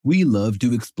We love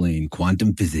to explain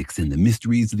quantum physics and the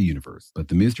mysteries of the universe, but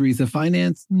the mysteries of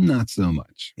finance, not so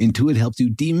much. Intuit helps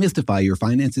you demystify your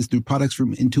finances through products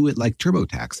from Intuit like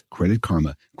TurboTax, Credit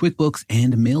Karma, QuickBooks,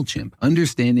 and MailChimp.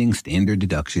 Understanding standard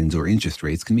deductions or interest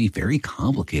rates can be very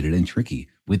complicated and tricky,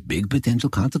 with big potential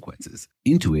consequences.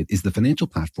 Intuit is the financial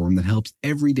platform that helps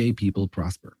everyday people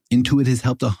prosper. Intuit has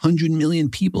helped 100 million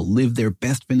people live their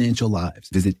best financial lives.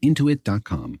 Visit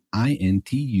intuit.com, INTUIT.com,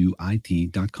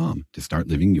 to start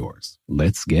living yours.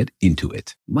 Let's get into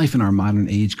it. Life in our modern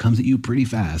age comes at you pretty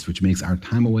fast, which makes our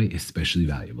time away especially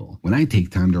valuable. When I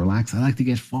take time to relax, I like to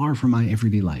get far from my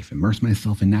everyday life, immerse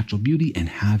myself in natural beauty, and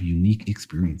have unique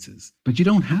experiences. But you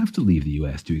don't have to leave the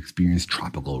U.S. to experience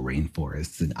tropical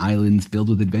rainforests and islands filled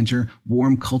with adventure,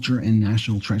 warm culture, and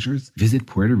national treasures. Visit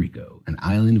Puerto Rico, an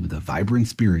island with a vibrant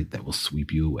spirit that will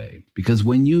sweep you away. Because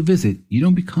when you visit, you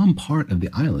don't become part of the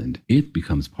island, it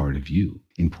becomes part of you.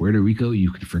 In Puerto Rico,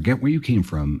 you can forget where you came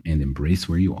from and embrace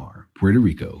where you are. Puerto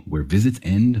Rico, where visits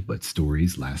end, but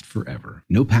stories last forever.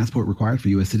 No passport required for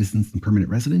U.S. citizens and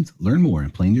permanent residents. Learn more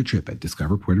and plan your trip at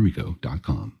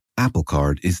discoverpuertorico.com. Apple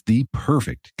Card is the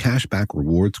perfect cashback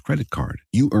rewards credit card.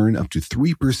 You earn up to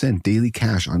 3% daily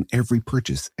cash on every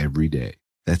purchase every day.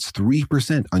 That's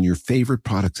 3% on your favorite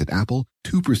products at Apple,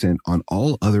 2% on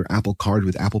all other Apple Card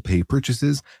with Apple Pay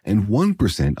purchases, and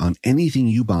 1% on anything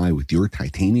you buy with your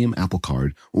titanium Apple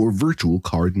Card or virtual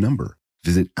card number.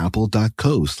 Visit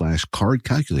apple.co/card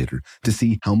calculator to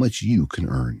see how much you can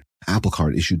earn. Apple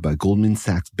Card issued by Goldman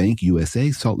Sachs Bank USA,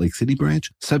 Salt Lake City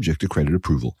branch, subject to credit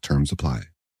approval. Terms apply.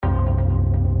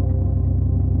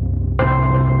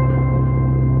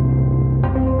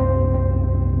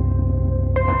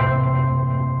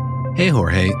 Hey,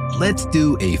 Jorge, let's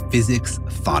do a physics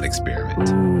thought experiment.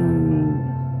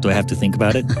 Ooh. Do I have to think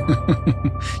about it?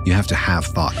 You have to have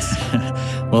thoughts.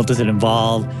 Well, does it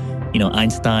involve,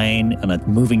 Einstein on a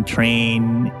moving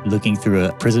train looking through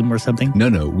a prism or something?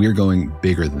 No, we're going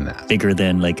bigger than that. Bigger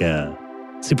than like a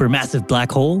supermassive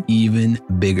black hole? Even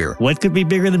bigger. What could be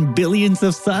bigger than billions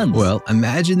of suns? Well,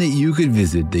 imagine that you could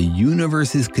visit the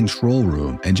universe's control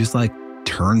room and just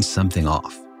turn something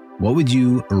off. What would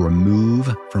you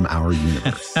remove from our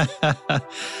universe?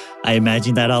 I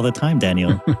imagine that all the time,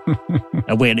 Daniel.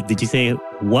 Wait, did you say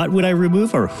what would I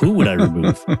remove or who would I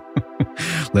remove?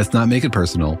 Let's not make it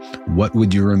personal. What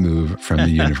would you remove from the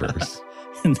universe?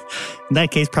 In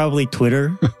that case, probably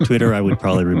Twitter. Twitter, I would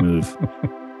probably remove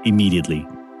immediately.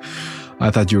 I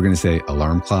thought you were going to say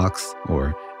alarm clocks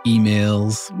or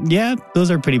emails. Yeah, those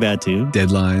are pretty bad too.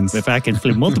 Deadlines. If I can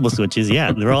flip multiple switches,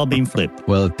 yeah, they're all being flipped.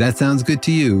 Well, if that sounds good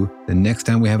to you, the next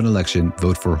time we have an election,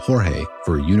 vote for Jorge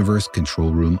for Universe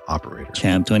Control Room Operator.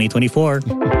 Champ 2024.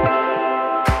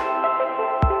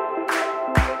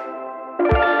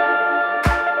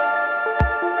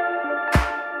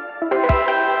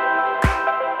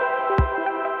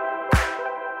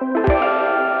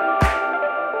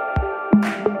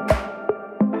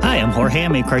 Jorge,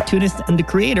 I'm a cartoonist and the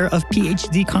creator of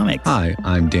PhD Comics. Hi,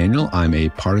 I'm Daniel. I'm a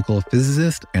particle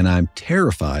physicist, and I'm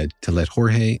terrified to let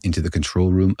Jorge into the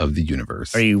control room of the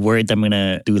universe. Are you worried that I'm going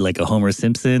to do like a Homer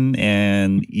Simpson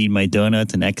and eat my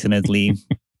donuts and accidentally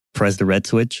press the red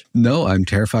switch? No, I'm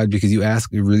terrified because you ask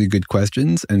really good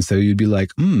questions, and so you'd be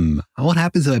like, what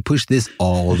happens if I push this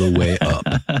all the way up?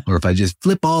 Or if I just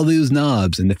flip all those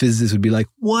knobs? And the physicist would be like,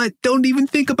 what? Don't even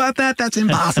think about that. That's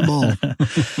impossible.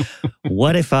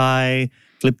 What if I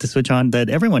flip the switch on that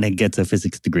everyone gets a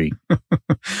physics degree?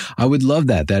 I would love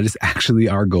that. That is actually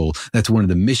our goal. That's one of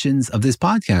the missions of this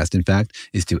podcast, in fact,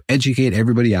 is to educate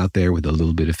everybody out there with a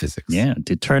little bit of physics. Yeah,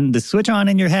 to turn the switch on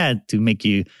in your head to make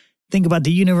you think about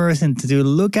the universe and to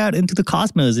look out into the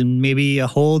cosmos in maybe a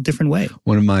whole different way.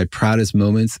 One of my proudest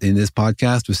moments in this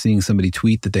podcast was seeing somebody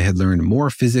tweet that they had learned more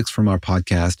physics from our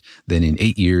podcast than in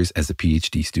 8 years as a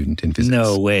PhD student in physics.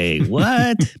 No way.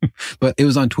 What? But it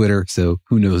was on Twitter, so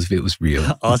who knows if it was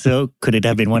real. Also, could it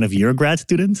have been one of your grad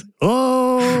students?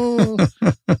 Oh!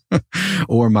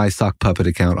 Or my sock puppet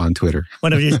account on Twitter.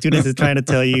 One of your students is trying to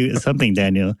tell you something,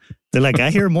 Daniel. They're like, I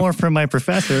hear more from my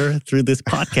professor through this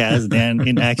podcast than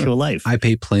in actual life. I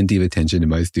pay plenty of attention to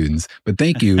my students, but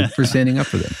thank you for standing up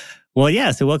for them. Well,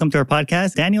 yeah. So welcome to our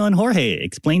podcast, Daniel and Jorge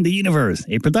Explain the Universe,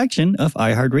 a production of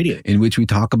iHeartRadio. In which we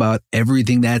talk about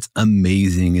everything that's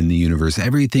amazing in the universe,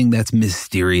 everything that's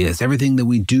mysterious, everything that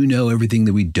we do know, everything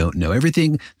that we don't know,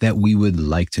 everything that we would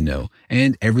like to know,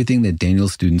 and everything that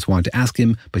Daniel's students want to ask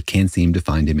him but can't seem to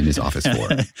find him in his office for.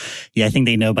 Yeah, I think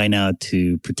they know by now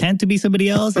to pretend to be somebody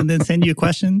else and then send you a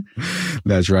question.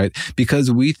 That's right.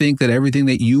 Because we think that everything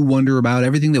that you wonder about,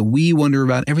 everything that we wonder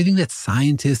about, everything that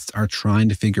scientists are trying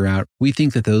to figure out that we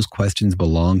think that those questions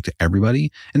belong to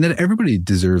everybody and that everybody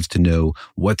deserves to know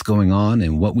what's going on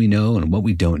and what we know and what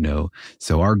we don't know.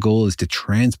 So our goal is to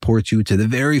transport you to the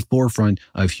very forefront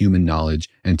of human knowledge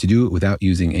and to do it without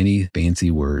using any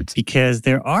fancy words. Because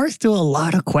there are still a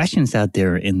lot of questions out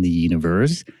there in the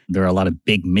universe. There are a lot of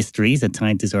big mysteries that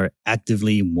scientists are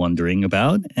actively wondering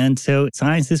about. And so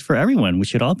science is for everyone. We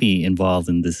should all be involved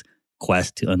in this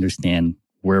quest to understand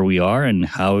where we are and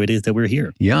how it is that we're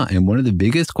here. Yeah. And one of the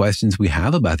biggest questions we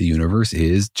have about the universe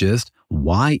is just,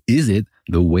 why is it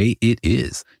the way it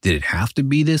is? Did it have to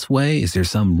be this way? Is there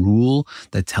some rule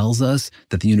that tells us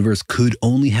that the universe could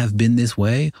only have been this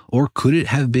way? Or could it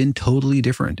have been totally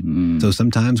different? So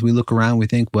sometimes we look around, we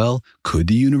think, well, could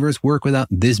the universe work without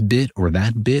this bit or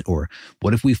that bit? Or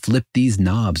what if we flip these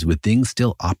knobs? Would things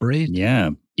still operate? Yeah.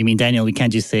 You mean, Daniel, we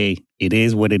can't just say it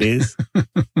is what it is?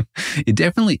 It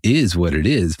definitely is what it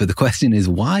is. But the question is,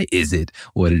 why is it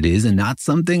what it is and not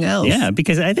something else? Yeah,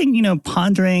 because I think,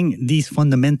 pondering these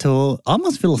fundamental,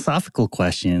 almost philosophical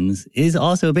questions is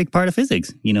also a big part of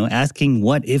physics. Asking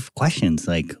what if questions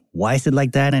like, why is it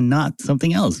like that and not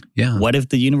something else? Yeah. What if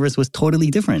the universe was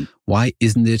totally different? Why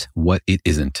isn't it what it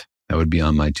isn't? That would be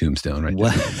on my tombstone right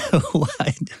What?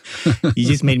 What? You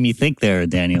just made me think there,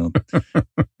 Daniel.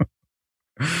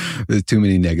 There's too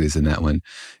many negatives in that one.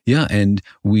 Yeah, and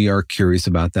we are curious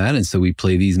about that. And so we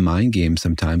play these mind games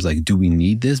sometimes like, do we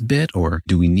need this bit or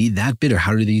do we need that bit? Or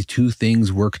how do these two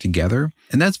things work together?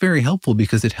 And that's very helpful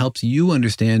because it helps you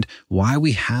understand why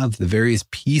we have the various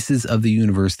pieces of the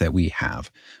universe that we have.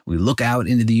 We look out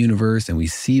into the universe and we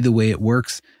see the way it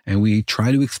works and we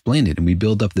try to explain it. And we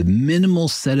build up the minimal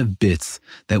set of bits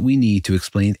that we need to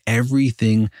explain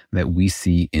everything that we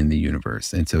see in the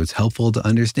universe. And so it's helpful to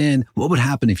understand what would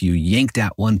happen if you yanked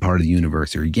out one part of the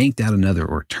universe or yanked out another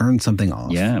or turned something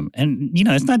off. Yeah. And,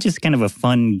 it's not just kind of a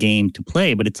fun game to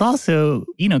play, but it's also,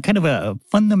 kind of a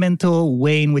fundamental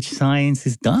way in which science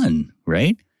is done,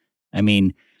 right? I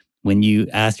mean, when you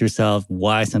ask yourself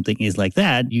why something is like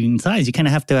that, in science, you kind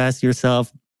of have to ask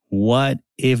yourself, what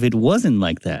if it wasn't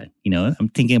like that? I'm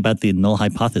thinking about the null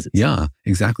hypothesis. Yeah,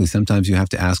 exactly. Sometimes you have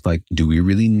to ask, like, do we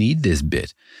really need this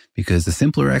bit? Because the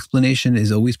simpler explanation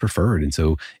is always preferred. And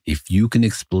so if you can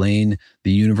explain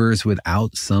the universe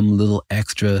without some little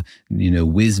extra,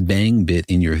 whiz-bang bit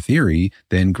in your theory,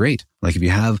 then great. Like if you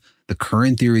have the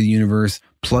current theory of the universe,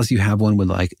 plus you have one with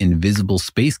like invisible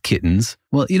space kittens,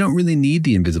 well, you don't really need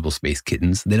the invisible space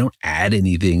kittens. They don't add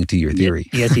anything to your theory.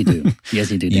 Yes, you do. Yes,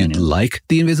 you do, Daniel. You'd like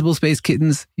the invisible space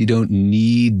kittens. You don't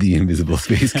need the invisible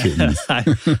space kittens. I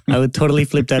would totally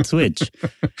flip that switch.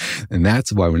 And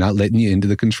that's why we're not letting you into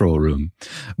the control room.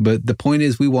 But the point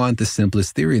is, we want the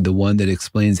simplest theory, the one that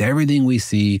explains everything we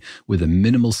see with a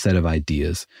minimal set of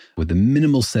ideas, with a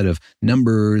minimal set of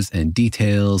numbers and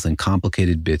details and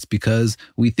complicated bits, because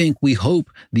we hope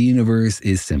the universe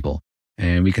is simple.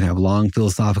 And we can have long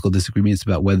philosophical disagreements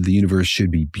about whether the universe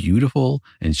should be beautiful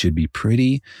and should be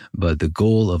pretty. But the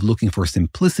goal of looking for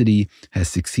simplicity has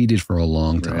succeeded for a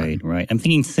long time. Right. I'm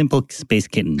thinking simple space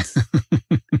kittens.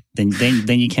 then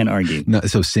you can't argue. No,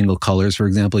 so single colors, for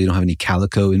example, you don't have any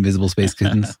calico invisible space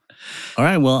kittens? All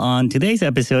right. Well, on today's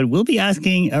episode, we'll be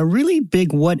asking a really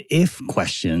big what if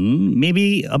question,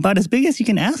 maybe about as big as you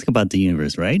can ask about the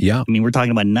universe, right? Yeah. I mean, we're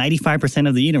talking about 95%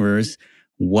 of the universe.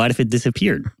 What if it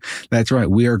disappeared? That's right.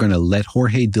 We are going to let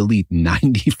Jorge delete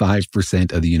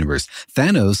 95% of the universe.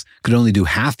 Thanos could only do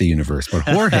half the universe, but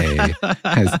Jorge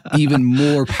has even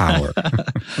more power.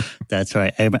 That's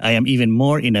right. I am even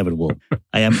more inevitable.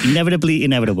 I am inevitably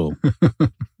inevitable.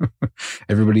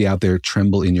 Everybody out there,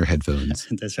 tremble in your headphones.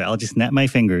 That's right. I'll just snap my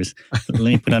fingers. Let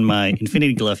me put on my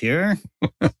infinity glove here.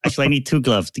 Actually, I need 2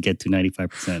 gloves to get to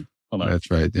 95%. Hold on.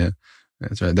 That's right. Yeah.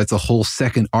 That's right. That's a whole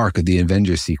second arc of the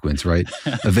Avengers sequence, right?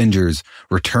 Avengers,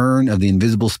 Return of the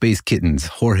Invisible Space Kittens,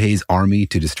 Jorge's army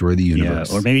to destroy the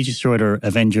universe. Yeah, or maybe just shorter,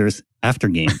 Avengers after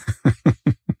game.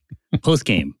 Post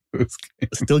game.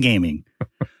 Still gaming.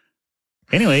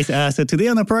 Anyways, so today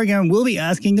on the program, we'll be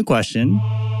asking the question,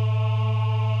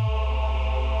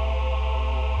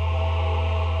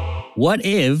 what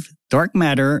if dark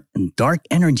matter and dark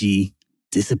energy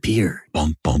disappear?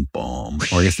 Bum, bum, bum.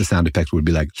 Or I guess the sound effect would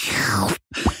be like...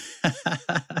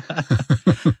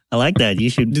 I like that. You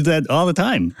should do that all the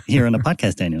time here on the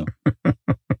podcast, Daniel.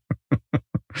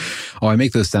 Oh, I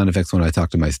make those sound effects when I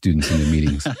talk to my students in the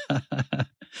meetings.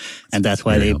 And that's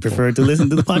why they prefer to listen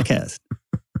to the podcast.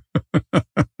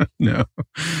 No.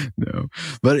 No,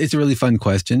 but it's a really fun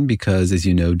question because, as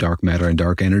you know, dark matter and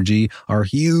dark energy are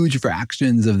huge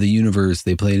fractions of the universe.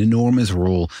 They play an enormous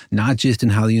role, not just in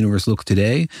how the universe looks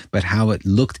today, but how it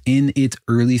looked in its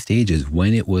early stages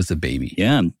when it was a baby.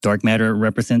 Yeah, dark matter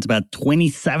represents about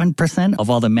 27% of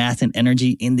all the mass and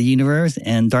energy in the universe,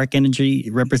 and dark energy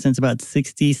represents about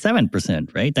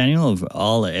 67%, right, Daniel,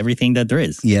 of everything that there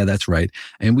is. Yeah, that's right.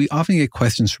 And we often get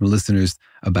questions from listeners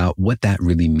about what that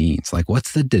really means. Like,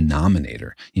 what's the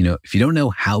denominator? You know, if you don't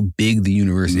know how big the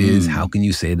universe is, how can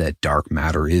you say that dark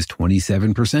matter is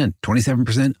 27%?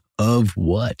 27% of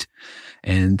what?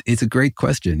 And it's a great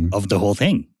question. Of the whole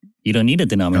thing. You don't need a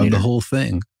denominator. Of the whole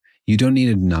thing. You don't need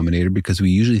a denominator because we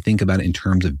usually think about it in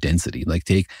terms of density. Like,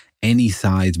 take any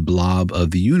size blob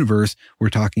of the universe, we're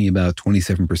talking about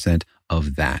 27%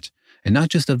 of that. And not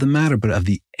just of the matter, but of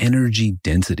the energy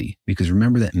density. Because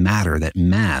remember that matter, that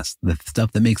mass, the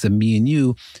stuff that makes up me and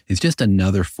you is just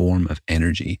another form of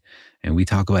energy. And we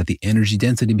talk about the energy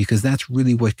density because that's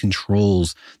really what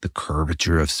controls the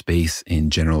curvature of space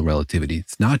in general relativity.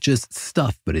 It's not just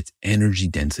stuff, but it's energy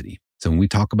density. So when we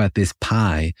talk about this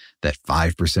pie, that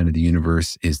 5% of the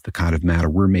universe is the kind of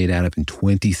matter we're made out of, and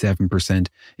 27%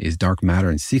 is dark matter,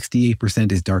 and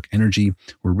 68% is dark energy,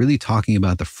 we're really talking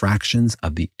about the fractions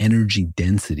of the energy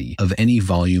density of any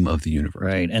volume of the universe.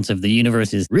 Right. And so if the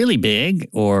universe is really big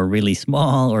or really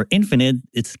small or infinite,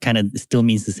 it's kind of still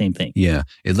means the same thing. Yeah.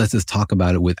 It lets us talk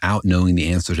about it without knowing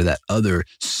the answer to that other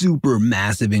super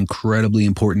massive, incredibly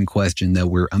important question that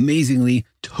we're amazingly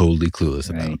totally clueless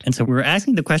about. And so we're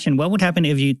asking the question, what would happen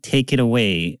if you take it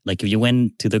away? Like if you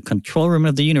went to the control room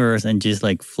of the universe and just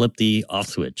like flip the off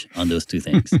switch on those two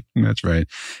things. That's right.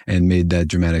 And made that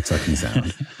dramatic sucking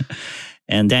sound.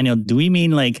 And Daniel, do we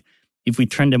mean like if we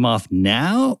turned them off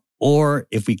now, or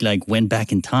if we like went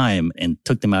back in time and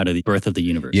took them out of the birth of the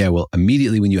universe? Yeah, well,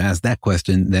 immediately when you ask that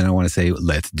question, then I want to say,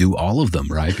 let's do all of them,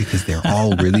 right? Because they're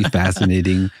all really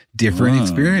fascinating, different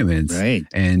experiments. Right.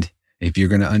 And if you're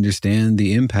going to understand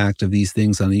the impact of these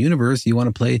things on the universe, you want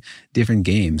to play different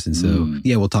games. And so,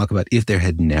 yeah, we'll talk about if there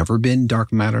had never been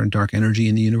dark matter and dark energy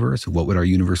in the universe, what would our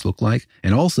universe look like?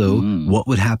 And also, what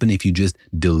would happen if you just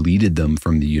deleted them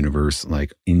from the universe,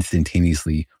 like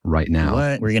instantaneously right now?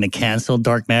 What? We're going to cancel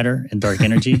dark matter and dark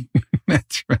energy?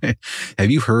 That's right.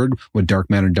 Have you heard what dark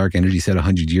matter and dark energy said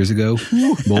 100 years ago?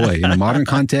 Boy, in a modern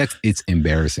context, it's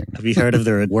embarrassing. Have you heard of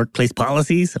their workplace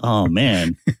policies? Oh,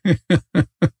 man.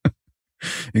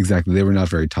 Exactly. They were not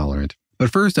very tolerant.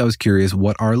 But first, I was curious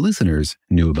what our listeners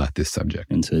knew about this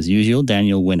subject. And so as usual,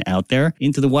 Daniel went out there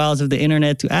into the wilds of the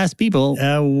internet to ask people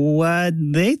what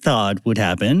they thought would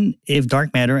happen if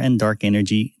dark matter and dark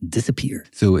energy disappeared.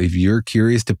 So if you're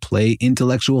curious to play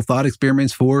intellectual thought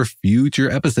experiments for future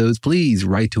episodes, please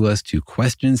write to us to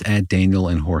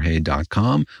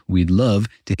questions@danielandjorge.com. We'd love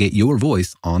to get your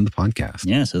voice on the podcast.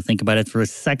 Yeah, so think about it for a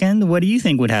second. What do you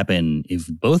think would happen if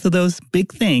both of those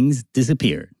big things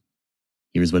disappeared?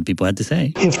 Here's what people had to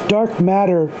say. If dark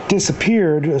matter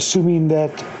disappeared, assuming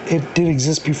that it did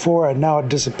exist before and now it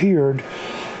disappeared,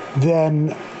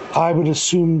 then I would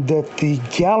assume that the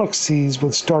galaxies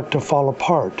would start to fall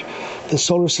apart. The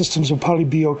solar systems would probably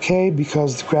be okay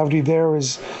because the gravity there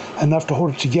is enough to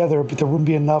hold it together, but there wouldn't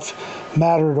be enough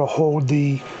matter to hold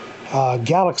the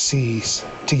galaxies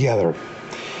together.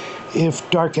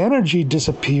 If dark energy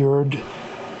disappeared,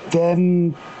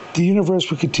 then the universe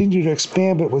would continue to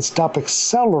expand, but would stop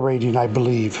accelerating, I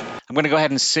believe. I'm going to go ahead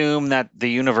and assume that the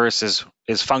universe is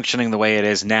functioning the way it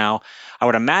is now. I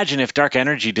would imagine if dark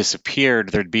energy disappeared,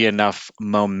 there'd be enough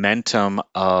momentum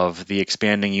of the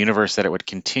expanding universe that it would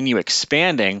continue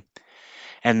expanding,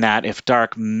 and that if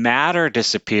dark matter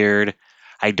disappeared,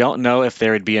 I don't know if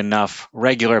there would be enough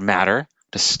regular matter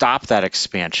to stop that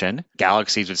expansion.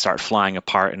 Galaxies would start flying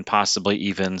apart, and possibly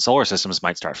even solar systems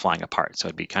might start flying apart. So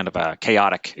it'd be kind of a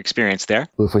chaotic experience there.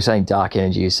 Well, if we're saying dark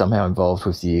energy is somehow involved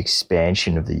with the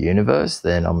expansion of the universe,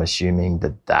 then I'm assuming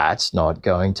that that's not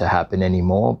going to happen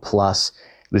anymore. Plus,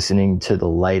 listening to the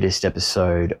latest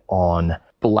episode on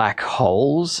black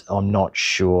holes, I'm not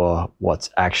sure what's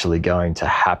actually going to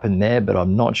happen there, but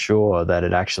I'm not sure that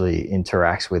it actually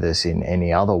interacts with us in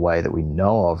any other way that we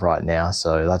know of right now.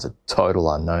 So that's a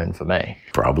total unknown for me.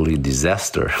 Probably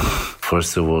disaster.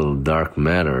 First of all, dark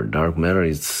matter. Dark matter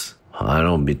is, I don't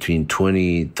know, between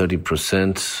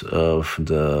 20-30% of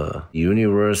the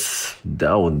universe.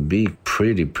 That would be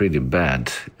pretty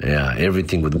bad. Yeah,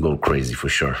 everything would go crazy for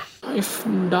sure. If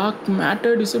dark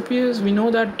matter disappears, we know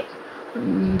that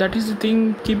that is the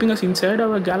thing keeping us inside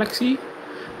our galaxy,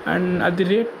 and at the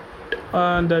rate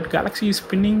that galaxy is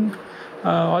spinning,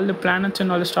 all the planets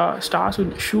and all the stars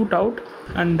would shoot out.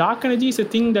 And dark energy is a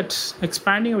thing that's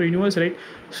expanding our universe, right?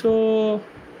 So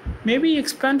maybe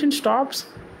expansion stops,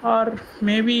 or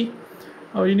maybe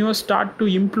our universe start to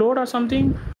implode or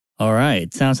something. All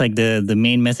right. Sounds like the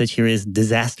main message here is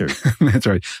disaster. That's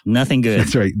right. Nothing good.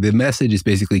 That's right. The message is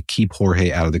basically keep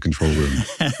Jorge out of the control room.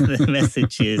 The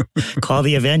message is call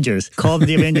the Avengers. Call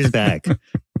the Avengers back.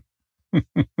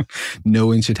 No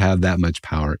one should have that much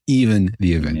power, even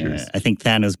the Avengers. Yeah, I think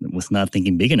Thanos was not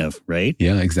thinking big enough, right?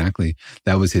 Yeah, exactly.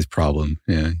 That was his problem.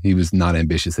 Yeah, he was not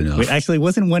ambitious enough. Wait, actually,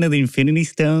 wasn't one of the Infinity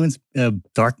Stones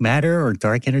dark matter or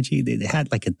dark energy? They had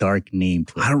like a dark name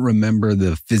to it. I don't remember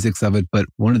the physics of it, but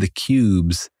one of the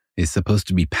cubes is supposed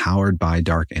to be powered by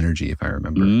dark energy, if I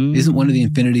remember. Isn't one of the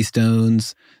Infinity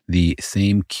Stones the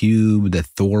same cube that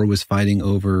Thor was fighting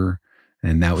over?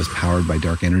 And that was powered by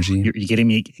dark energy. You're getting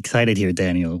me excited here,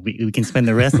 Daniel. We can spend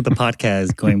the rest of the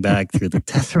podcast going back through the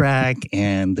Tesseract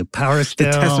and the Power Stone.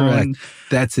 The Tesseract.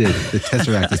 That's it. The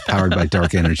Tesseract is powered by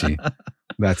dark energy.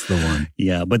 That's the one.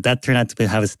 Yeah, but that turned out to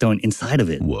have a stone inside of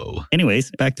it. Whoa. Anyways,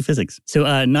 back to physics.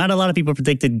 So not a lot of people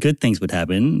predicted good things would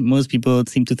happen. Most people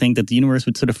seem to think that the universe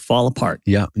would sort of fall apart.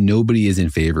 Yeah, nobody is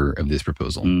in favor of this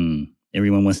proposal.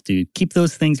 Everyone wants to keep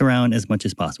those things around as much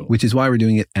as possible. Which is why we're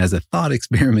doing it as a thought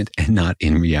experiment and not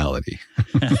in reality.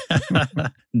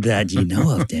 That you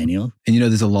know of, Daniel. And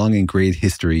there's a long and great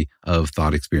history of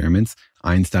thought experiments.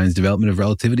 Einstein's development of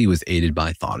relativity was aided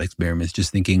by thought experiments,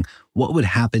 just thinking, what would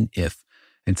happen if?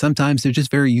 And sometimes they're just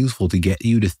very useful to get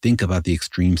you to think about the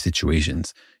extreme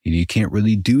situations. You can't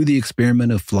really do the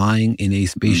experiment of flying in a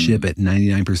spaceship at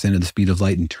 99% of the speed of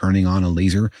light and turning on a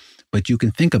laser, but you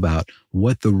can think about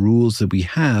what the rules that we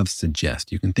have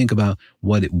suggest. You can think about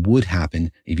what it would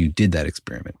happen if you did that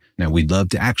experiment. Now, we'd love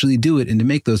to actually do it and to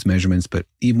make those measurements, but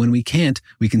even when we can't,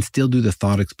 we can still do the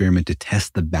thought experiment to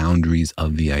test the boundaries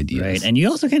of the ideas. Right. And you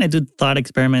also kind of do thought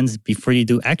experiments before you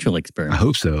do actual experiments. I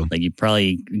hope so. Like you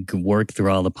probably work through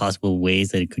all the possible ways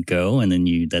that it could go, and then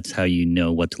that's how you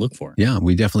know what to look for. Yeah,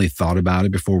 we definitely thought about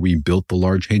it before we built the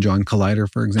Large Hadron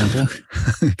Collider, for example.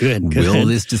 Good. Will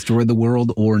this destroy the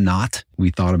world or not? We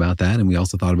thought about that, and we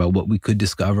also thought about what we could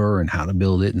discover and how to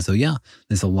build it. And so, yeah,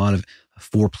 there's a lot of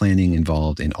foreplanning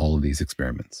involved in all of these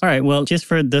experiments. All right. Well, just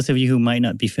for those of you who might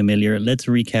not be familiar, let's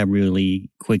recap really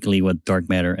quickly what dark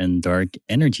matter and dark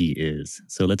energy is.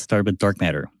 So let's start with dark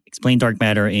matter. Explain dark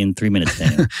matter in 3 minutes,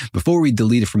 Daniel. Before we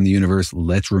delete it from the universe,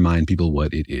 let's remind people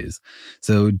what it is.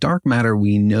 So dark matter,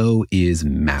 we know, is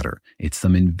matter. It's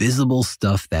some invisible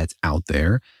stuff that's out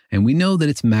there. And we know that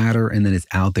it's matter and that it's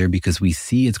out there because we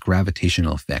see its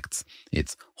gravitational effects.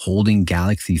 It's holding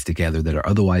galaxies together that are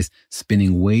otherwise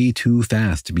spinning way too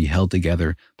fast to be held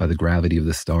together by the gravity of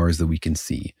the stars that we can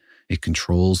see. It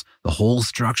controls the whole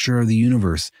structure of the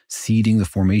universe, seeding the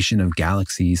formation of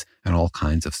galaxies and all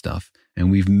kinds of stuff. And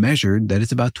we've measured that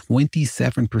it's about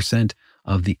 27%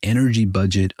 of the energy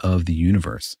budget of the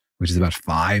universe, which is about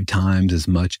 5 times as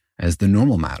much as the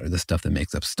normal matter, the stuff that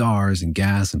makes up stars and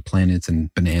gas and planets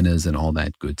and bananas and all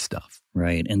that good stuff.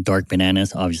 Right. And dark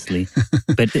bananas, obviously.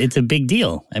 But it's a big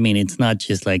deal. I mean, it's not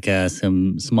just like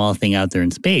some small thing out there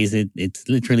in space. It's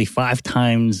literally 5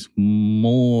 times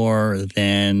more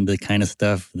than the kind of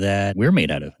stuff that we're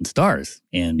made out of, and stars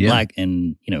and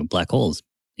black holes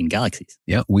in galaxies.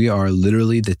 Yeah, we are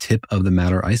literally the tip of the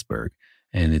matter iceberg.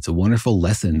 And it's a wonderful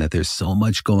lesson that there's so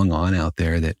much going on out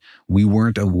there that we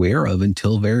weren't aware of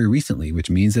until very recently, which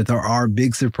means that there are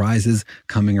big surprises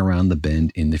coming around the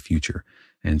bend in the future.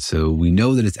 And so we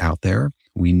know that it's out there.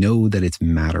 We know that it's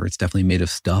matter. It's definitely made of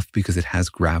stuff because it has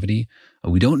gravity.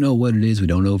 We don't know what it is. We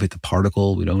don't know if it's a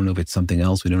particle. We don't know if it's something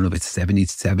else. We don't know if it's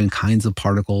 77 kinds of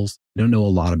particles. We don't know a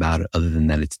lot about it other than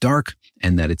that it's dark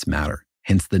and that it's matter.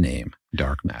 Hence the name,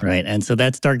 dark matter. Right. And so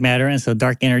that's dark matter. And so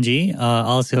dark energy,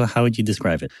 also, how would you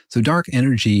describe it? So dark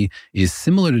energy is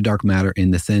similar to dark matter in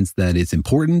the sense that it's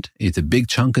important. It's a big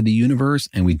chunk of the universe,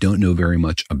 and we don't know very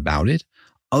much about it.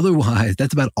 Otherwise,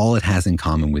 that's about all it has in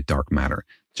common with dark matter.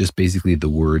 Just basically the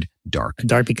word dark.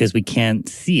 Dark because we can't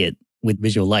see it with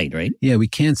visual light, right? Yeah, we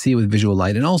can't see it with visual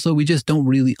light. And also, we just don't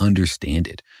really understand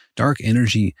it. Dark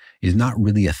energy is not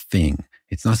really a thing.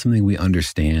 It's not something we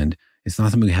understand. It's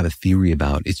not something we have a theory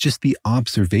about. It's just the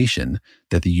observation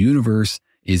that the universe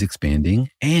is expanding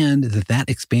and that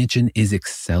expansion is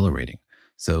accelerating.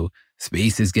 So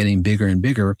space is getting bigger and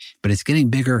bigger, but it's getting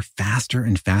bigger faster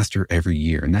and faster every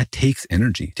year. And that takes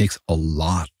energy. It takes a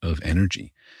lot of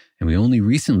energy. And we only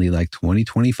recently, like 20,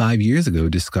 25 years ago,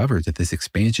 discovered that this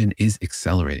expansion is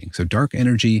accelerating. So dark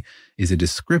energy is a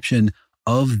description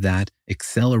of that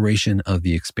acceleration of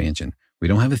the expansion. We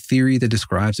don't have a theory that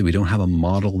describes it. We don't have a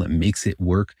model that makes it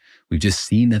work. We've just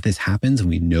seen that this happens and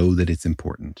we know that it's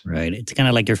important. Right. It's kind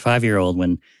of like your 5-year-old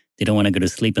when they don't want to go to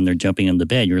sleep and they're jumping on the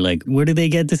bed. You're like, where do they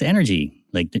get this energy?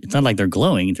 Like, it's not like they're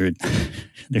glowing. They're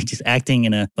just acting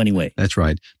in a funny way. That's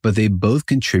right. But they both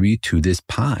contribute to this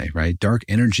pie, right? Dark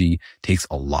energy takes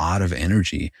a lot of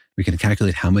energy. We can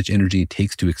calculate how much energy it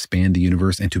takes to expand the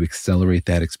universe and to accelerate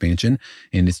that expansion.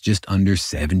 And it's just under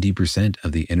 70%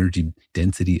 of the energy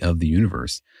density of the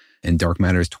universe. And dark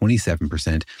matter is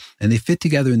 27%. And they fit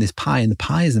together in this pie. And the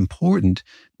pie is important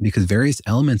because various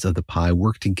elements of the pie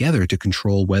work together to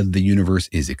control whether the universe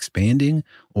is expanding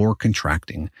or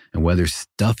contracting, and whether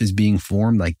stuff is being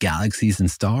formed like galaxies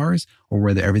and stars, or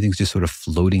whether everything's just sort of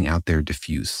floating out there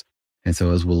diffuse. And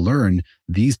so as we'll learn,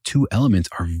 these two elements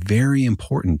are very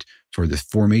important for the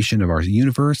formation of our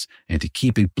universe and to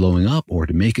keep it blowing up or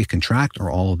to make it contract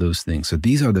or all of those things. So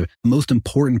these are the most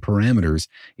important parameters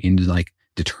in like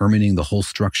determining the whole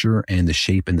structure and the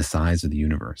shape and the size of the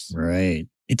universe. Right.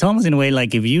 It's almost in a way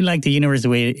like if you like the universe the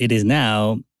way it is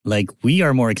now, like we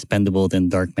are more expendable than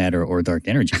dark matter or dark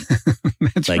energy.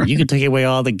 That's like right. you could take away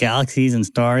all the galaxies and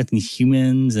stars and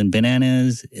humans and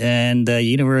bananas, and the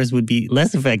universe would be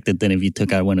less affected than if you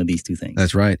took out one of these two things.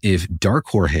 That's right. If Dark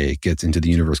Jorge gets into the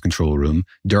universe control room,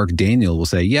 Dark Daniel will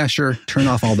say, yeah, sure, turn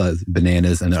off all the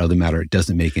bananas and the other matter. It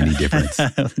doesn't make any difference.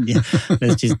 Yeah,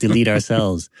 let's just delete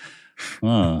ourselves.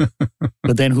 Oh.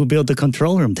 But then who built the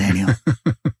control room, Daniel?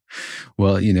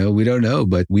 Well, we don't know,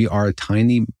 but we are a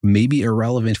tiny, maybe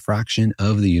irrelevant fraction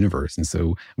of the universe. And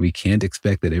so we can't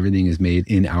expect that everything is made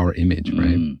in our image,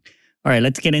 right? All right,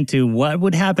 let's get into what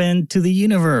would happen to the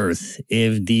universe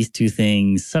if these two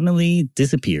things suddenly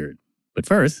disappeared. But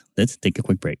first, let's take a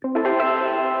quick break.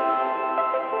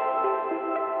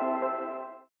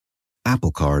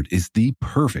 Apple Card is the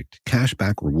perfect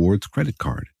cashback rewards credit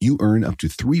card. You earn up to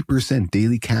 3%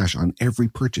 daily cash on every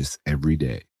purchase every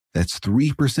day. That's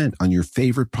 3% on your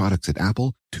favorite products at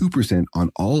Apple, 2% on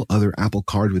all other Apple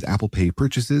Card with Apple Pay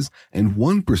purchases, and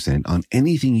 1% on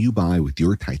anything you buy with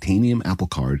your titanium Apple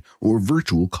Card or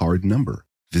virtual card number.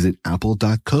 Visit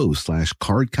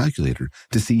apple.co/card calculator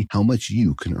to see how much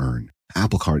you can earn.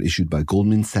 Apple Card issued by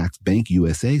Goldman Sachs Bank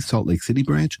USA, Salt Lake City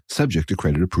branch, subject to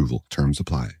credit approval. Terms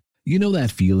apply. You know that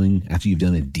feeling after you've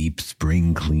done a deep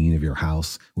spring clean of your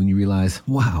house when you realize,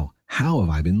 wow, how have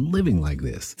I been living like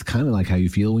this? It's kind of like how you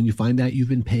feel when you find out you've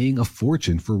been paying a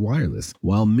fortune for wireless,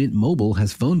 while Mint Mobile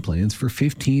has phone plans for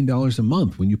 $15 a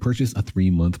month when you purchase a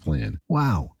 3-month plan.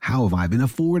 Wow, how have I been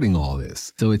affording all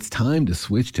this? So it's time to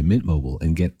switch to Mint Mobile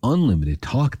and get unlimited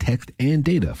talk, text, and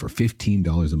data for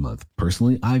 $15 a month.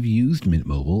 Personally, I've used Mint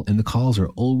Mobile, and the calls are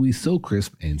always so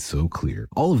crisp and so clear.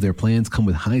 All of their plans come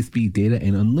with high-speed data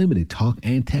and unlimited talk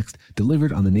and text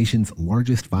delivered on the nation's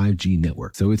largest 5G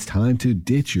network. So it's time to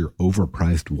ditch your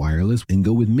overpriced wireless and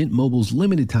go with Mint Mobile's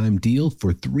limited time deal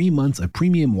for 3 months of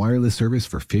premium wireless service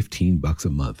for $15 a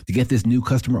month. To get this new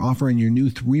customer offer and your new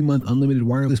 3-month unlimited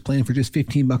wireless plan for just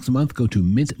 $15 a month, go to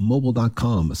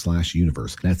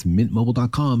mintmobile.com/universe. That's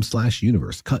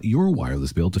mintmobile.com/universe. Cut your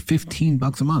wireless bill to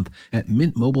 $15 a month at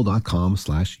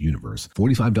mintmobile.com/universe.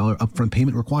 $45 upfront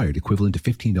payment required, equivalent to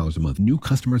 $15 a month. New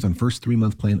customers on first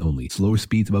 3-month plan only. Slower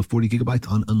speeds above 40 gigabytes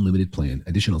on unlimited plan.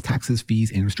 Additional taxes,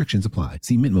 fees, and restrictions apply.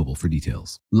 See Mint Mobile for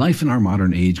details. Life in our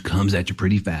modern age comes at you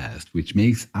pretty fast, which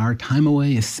makes our time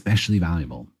away especially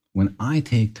valuable. When I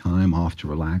take time off to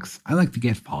relax, I like to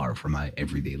get far from my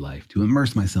everyday life, to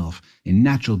immerse myself in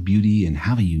natural beauty and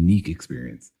have a unique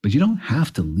experience. But you don't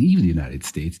have to leave the United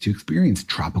States to experience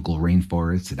tropical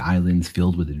rainforests and islands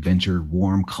filled with adventure,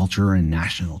 warm culture, and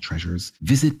national treasures.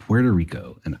 Visit Puerto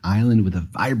Rico, an island with a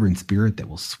vibrant spirit that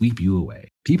will sweep you away.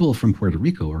 People from Puerto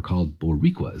Rico are called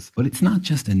Boricuas, but it's not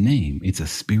just a name. It's a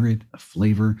spirit, a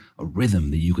flavor, a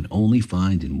rhythm that you can only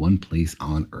find in one place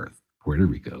on Earth. Puerto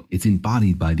Rico. It's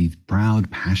embodied by these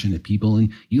proud, passionate people,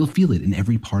 and you'll feel it in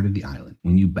every part of the island.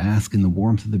 When you bask in the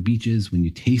warmth of the beaches, when you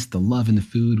taste the love in the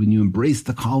food, when you embrace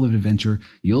the call of adventure,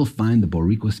 you'll find the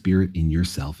Boricua spirit in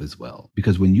yourself as well.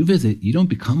 Because when you visit, you don't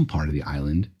become part of the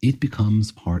island, it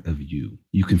becomes part of you.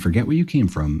 You can forget where you came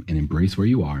from and embrace where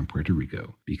you are in Puerto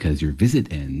Rico, because your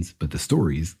visit ends, but the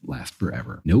stories last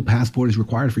forever. No passport is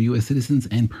required for U.S. citizens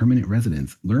and permanent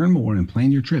residents. Learn more and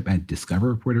plan your trip at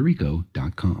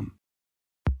discoverpuertorico.com.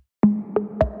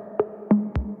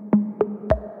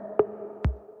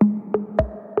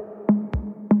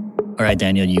 All right,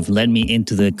 Daniel, you've led me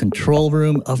into the control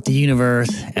room of the universe,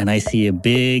 and I see a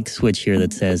big switch here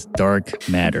that says dark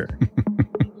matter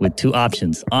with 2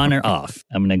 options, on or off.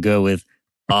 I'm going to go with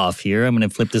off here. I'm going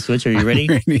to flip the switch. Are you ready?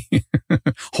 Ready.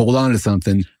 Hold on to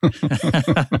something.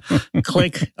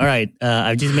 Click. All right.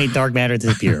 I've just made dark matter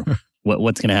disappear.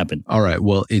 What's going to happen? All right.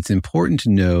 Well, it's important to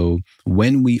know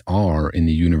when we are in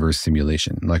the universe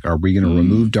simulation. Like, are we going to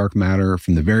remove dark matter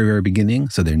from the very, very beginning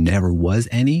so there never was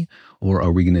any? Or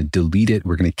are we going to delete it?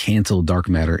 We're going to cancel dark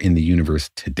matter in the universe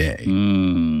today.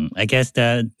 I guess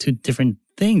that two different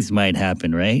things might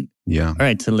happen, right? Yeah. All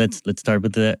right. So let's start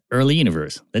with the early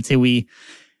universe. Let's say we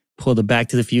pulled the Back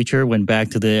to the Future, went back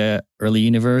to the early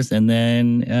universe, and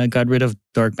then got rid of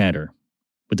dark matter.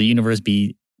 Would the universe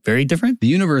be very different? The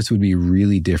universe would be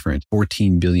really different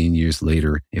 14 billion years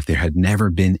later if there had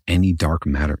never been any dark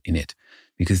matter in it.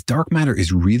 Because dark matter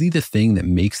is really the thing that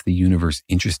makes the universe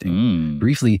interesting.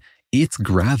 Briefly, its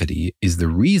gravity is the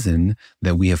reason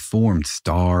that we have formed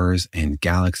stars and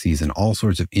galaxies and all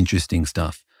sorts of interesting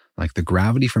stuff. Like, the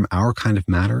gravity from our kind of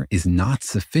matter is not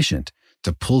sufficient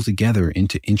to pull together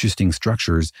into interesting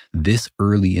structures this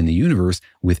early in the universe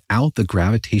without the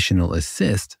gravitational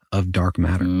assist of dark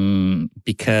matter.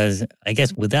 Because I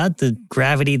guess without the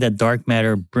gravity that dark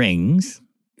matter brings,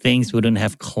 things wouldn't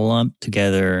have clumped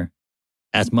together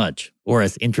as much or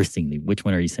as interestingly. Which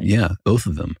one are you saying? Yeah, both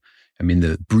of them. I mean,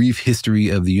 the brief history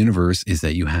of the universe is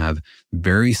that you have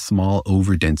very small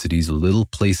overdensities, little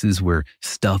places where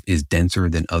stuff is denser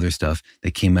than other stuff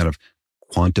that came out of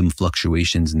quantum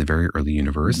fluctuations in the very early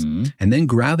universe. And then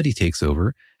gravity takes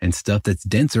over, and stuff that's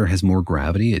denser has more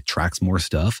gravity. It attracts more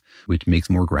stuff, which makes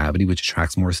more gravity, which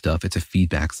attracts more stuff. It's a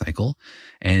feedback cycle.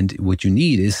 And what you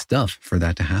need is stuff for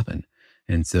that to happen.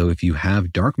 And so if you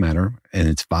have dark matter and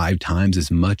it's 5 times as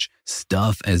much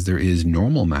stuff as there is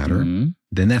normal matter,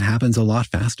 then that happens a lot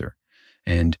faster.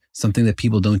 And something that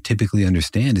people don't typically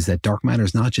understand is that dark matter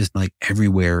is not just like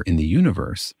everywhere in the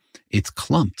universe. It's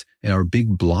clumped. There are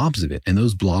big blobs of it. And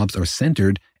those blobs are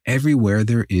centered everywhere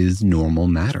there is normal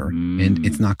matter. And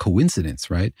it's not coincidence,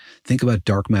 right? Think about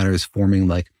dark matter as forming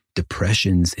like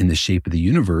depressions in the shape of the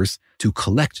universe to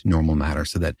collect normal matter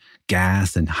so that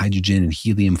gas and hydrogen and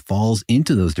helium falls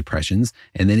into those depressions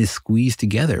and then is squeezed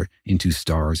together into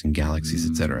stars and galaxies,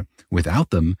 etc. Without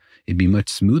them, it'd be much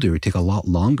smoother. It'd take a lot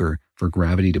longer for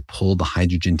gravity to pull the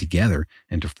hydrogen together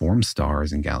and to form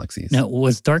stars and galaxies. Now,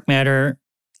 was dark matter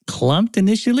clumped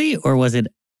initially, or was it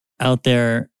out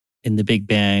there in the Big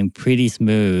Bang pretty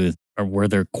smooth? Or were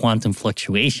there quantum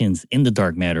fluctuations in the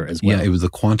dark matter as well? Yeah, it was the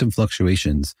quantum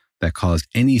fluctuations that caused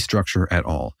any structure at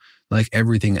all. Like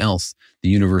everything else, the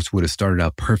universe would have started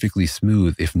out perfectly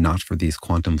smooth if not for these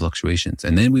quantum fluctuations.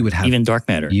 And then we would have... Even dark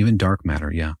matter? Even dark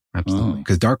matter, yeah, absolutely.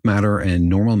 Because dark matter and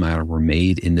normal matter were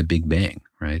made in the Big Bang,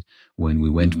 right? When we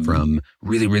went from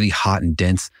really, really hot and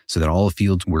dense so that all the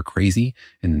fields were crazy,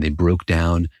 and then they broke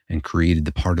down and created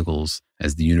the particles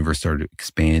as the universe started to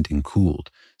expand and cooled.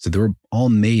 So they were all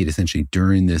made essentially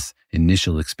during this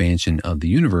initial expansion of the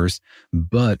universe.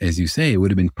 But as you say, it would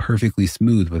have been perfectly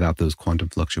smooth without those quantum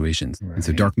fluctuations. Right. And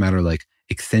so dark matter like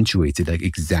accentuates it, like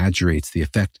exaggerates the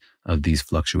effect of these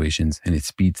fluctuations, and it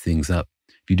speeds things up.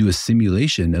 If you do a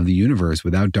simulation of the universe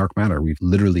without dark matter, we've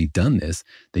literally done this,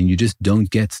 then you just don't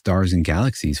get stars and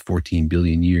galaxies 14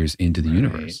 billion years into the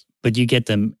universe. But you get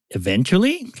them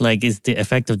eventually? Like, is the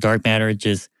effect of dark matter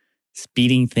just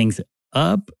speeding things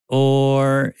up,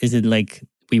 or is it like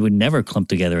we would never clump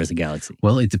together as a galaxy?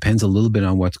 Well, it depends a little bit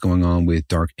on what's going on with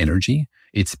dark energy.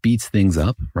 It speeds things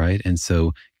up, right? And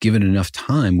so given enough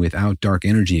time without dark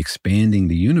energy expanding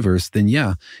the universe, then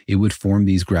yeah, it would form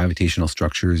these gravitational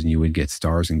structures and you would get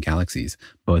stars and galaxies.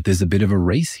 But there's a bit of a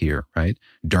race here, right?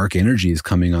 Dark energy is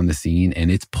coming on the scene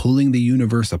and it's pulling the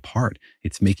universe apart.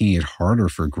 It's making it harder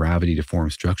for gravity to form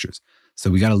structures. So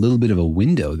we got a little bit of a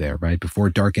window there, right? Before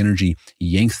dark energy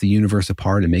yanks the universe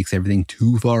apart and makes everything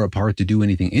too far apart to do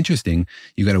anything interesting,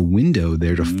 you got a window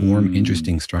there to form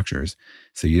interesting structures.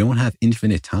 So you don't have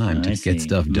infinite time to get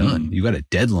stuff done. You got a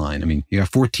deadline. I mean, you got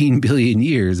 14 billion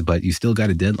years, but you still got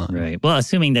a deadline. Right. Well,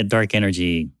 assuming that dark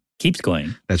energy keeps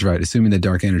going. That's right. Assuming that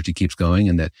dark energy keeps going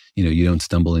and that, you don't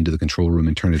stumble into the control room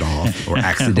and turn it off or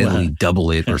accidentally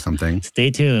double it or something. Stay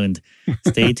tuned.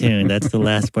 Stay tuned. That's the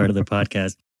last part of the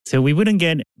podcast. So we wouldn't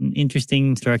get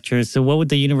interesting structures. So what would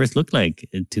the universe look like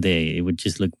today? It would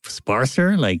just look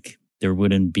sparser, like there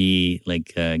wouldn't be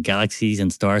like galaxies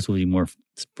and stars would be more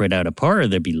spread out apart, or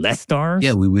there'd be less stars?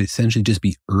 Yeah, we would essentially just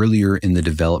be earlier in the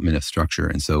development of structure.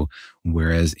 And so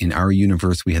whereas in our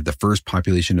universe, we had the first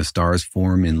population of stars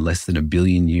form in less than 1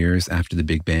 billion years after the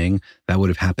Big Bang, that would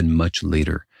have happened much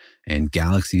later. And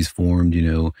galaxies formed,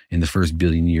 in the first 1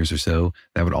 billion years or so,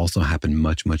 that would also happen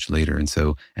much, much later. And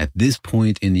so at this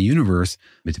point in the universe,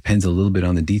 it depends a little bit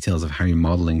on the details of how you're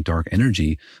modeling dark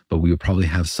energy, but we would probably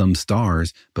have some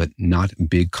stars, but not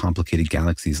big, complicated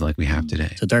galaxies like we have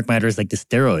today. So dark matter is like the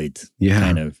steroids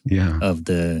kind of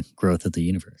the growth of the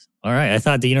universe. All right. I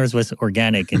thought the universe was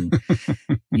organic and,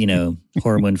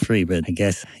 hormone free, but I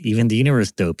guess even the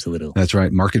universe dopes a little. That's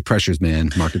right. Market pressures,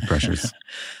 man. Market pressures.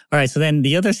 All right. So then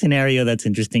the other scenario that's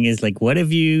interesting is like, what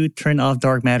if you turn off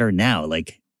dark matter now?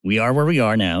 Like, we are where we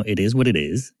are now. It is what it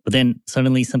is. But then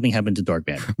suddenly something happened to dark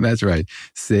matter. That's right.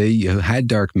 Say you had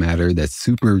dark matter that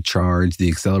supercharged the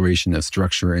acceleration of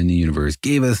structure in the universe,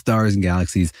 gave us stars and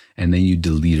galaxies, and then you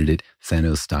deleted it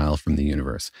Thanos style from the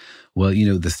universe. Well,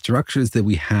 the structures that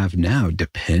we have now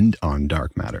depend on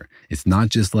dark matter. It's not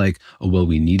just like,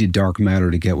 we needed dark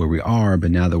matter to get where we are, but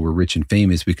now that we're rich and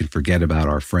famous, we can forget about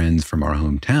our friends from our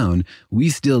hometown. We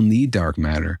still need dark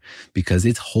matter because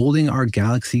it's holding our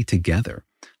galaxy together.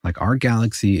 Like our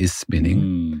galaxy is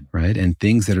spinning, right? And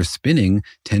things that are spinning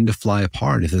tend to fly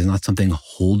apart if there's not something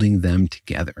holding them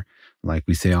together. Like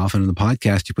we say often on the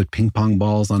podcast, you put ping pong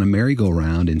balls on a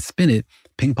merry-go-round and spin it,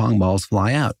 ping pong balls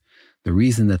fly out. The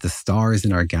reason that the stars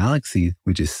in our galaxy,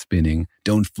 which is spinning,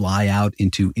 don't fly out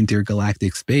into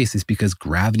intergalactic space is because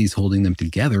gravity's holding them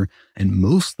together. And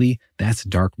mostly that's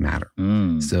dark matter.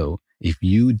 So if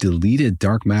you deleted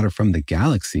dark matter from the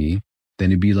galaxy, then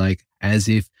it'd be like as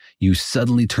if you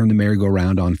suddenly turn the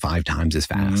merry-go-round on 5 times as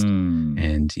fast.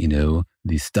 And,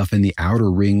 the stuff in the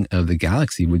outer ring of the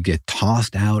galaxy would get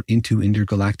tossed out into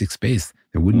intergalactic space.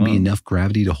 There wouldn't be enough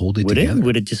gravity to hold it together.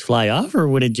 Would it just fly off, or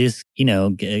would it just,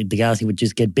 the galaxy would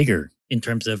just get bigger in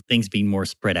terms of things being more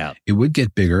spread out? It would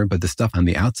get bigger, but the stuff on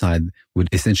the outside would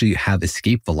essentially have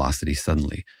escape velocity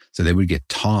suddenly. So they would get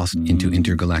tossed into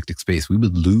intergalactic space. We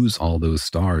would lose all those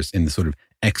stars in the sort of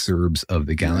exurbs of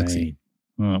the galaxy.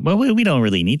 Right. Well, we don't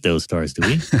really need those stars, do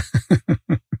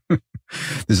we?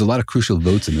 There's a lot of crucial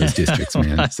votes in those districts,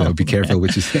 man. So be careful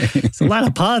what you say. It's a lot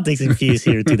of politics infused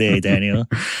here today, Daniel.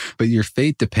 But your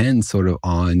fate depends sort of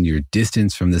on your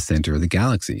distance from the center of the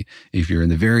galaxy. If you're in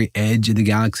the very edge of the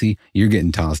galaxy, you're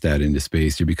getting tossed out into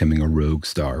space. You're becoming a rogue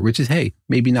star, which is, hey,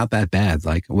 maybe not that bad.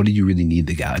 Like, what do you really need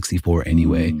the galaxy for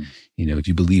anyway? If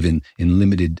you believe in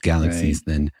limited galaxies,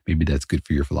 then maybe that's good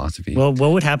for your philosophy. Well,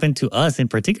 what would happen to us in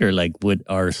particular? Like, would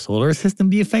our solar system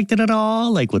be affected at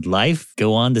all? Like, would life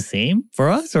go on the same for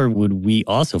us, or would we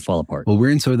also fall apart? Well,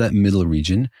 we're in sort of that middle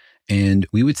region, and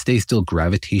we would stay still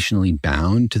gravitationally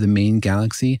bound to the main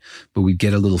galaxy, but we'd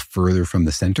get a little further from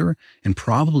the center. And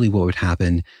probably what would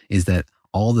happen is that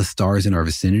all the stars in our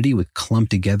vicinity would clump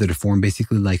together to form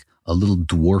basically like a little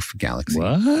dwarf galaxy.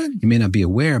 What? You may not be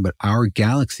aware, but our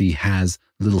galaxy has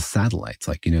little satellites.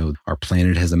 Like, our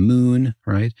planet has a moon,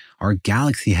 right? Our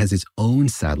galaxy has its own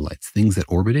satellites, things that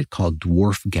orbit it called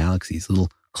dwarf galaxies, little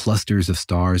clusters of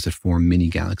stars that form mini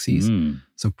galaxies.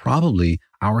 So probably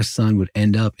our sun would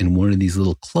end up in one of these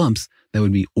little clumps that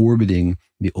would be orbiting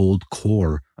the old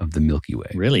core of the Milky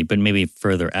Way. Really? But maybe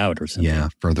further out or something? Yeah,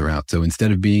 further out. So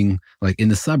instead of being like in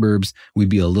the suburbs, we'd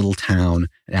be a little town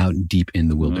out deep in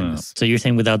the wilderness. So you're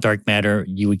saying without dark matter,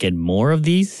 you would get more of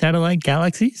these satellite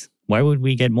galaxies? Why would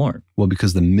we get more? Well,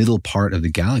 because the middle part of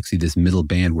the galaxy, this middle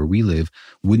band where we live,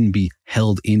 wouldn't be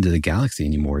held into the galaxy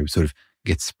anymore. It would sort of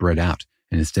get spread out.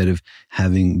 And instead of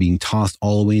being tossed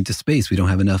all the way into space, we don't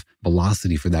have enough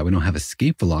velocity for that. We don't have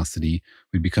escape velocity.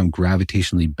 We become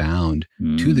gravitationally bound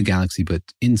to the galaxy, but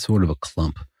in sort of a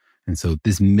clump. And so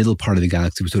this middle part of the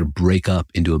galaxy would sort of break up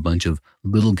into a bunch of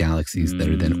little galaxies that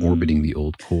are then orbiting the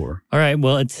old core. All right.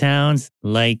 Well, it sounds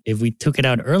like if we took it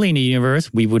out early in the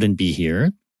universe, we wouldn't be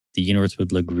here. The universe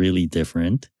would look really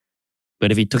different.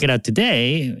 But if we took it out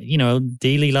today,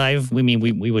 daily life,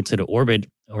 we would sort of orbit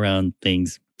around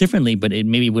things differently, but it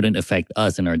maybe wouldn't affect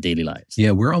us in our daily lives.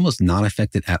 Yeah, we're almost not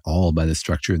affected at all by the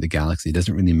structure of the galaxy. It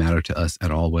doesn't really matter to us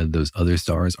at all whether those other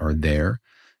stars are there.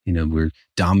 We're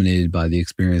dominated by the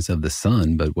experience of the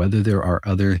sun, but whether there are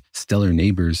other stellar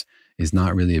neighbors is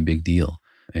not really a big deal.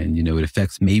 And, it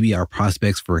affects maybe our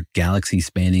prospects for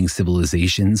galaxy-spanning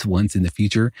civilizations once in the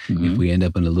future if we end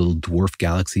up in a little dwarf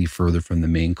galaxy further from the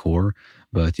main core.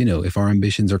 But, if our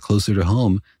ambitions are closer to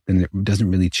home, then it doesn't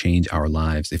really change our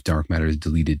lives if dark matter is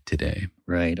deleted today.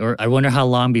 Right. Or I wonder how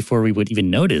long before we would even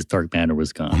notice dark matter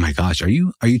was gone. Oh my gosh. Are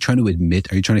you trying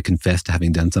to confess to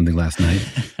having done something last night?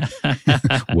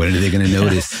 When are they going to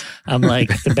notice? I'm like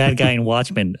the bad guy in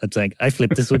Watchmen. It's like, I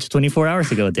flipped the switch 24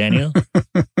 hours ago, Daniel.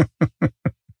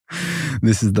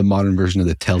 This is the modern version of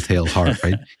the telltale heart,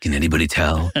 right? Can anybody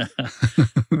tell?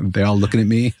 They're all looking at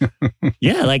me.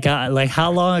 Yeah, like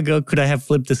how long ago could I have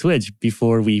flipped the switch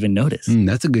before we even noticed?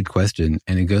 That's a good question.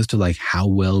 And it goes to like how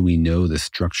well we know the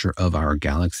structure of our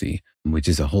galaxy. which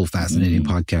is a whole fascinating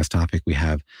podcast topic we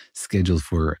have scheduled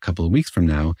for a couple of weeks from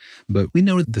now. But we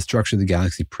know the structure of the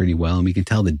galaxy pretty well, and we can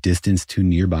tell the distance to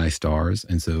nearby stars.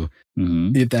 And so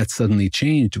if that suddenly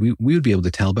changed, we would be able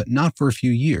to tell, but not for a few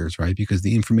years, right? Because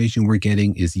the information we're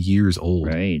getting is years old.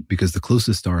 Right. Because the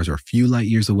closest stars are a few light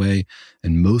years away,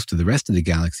 and most of the rest of the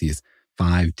galaxy is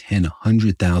 5, 10,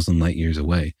 100,000 light years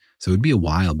away. So it'd be a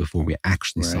while before we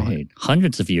actually saw it.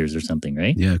 Hundreds of years or something,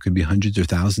 right? Yeah, it could be hundreds or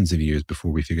thousands of years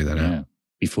before we figure that out.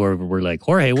 Before we're like,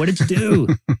 Jorge, what did you do?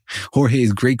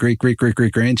 Jorge's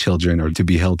great-great-great-great-great-grandchildren are to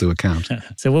be held to account.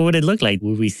 So what would it look like?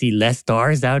 Would we see less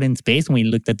stars out in space when we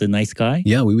looked at the night sky?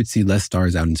 Yeah, we would see less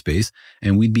stars out in space,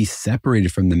 and we'd be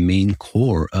separated from the main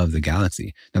core of the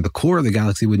galaxy. Now, the core of the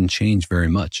galaxy wouldn't change very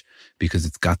much because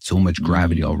it's got so much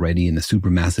gravity already, and the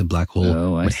supermassive black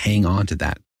hole would hang on to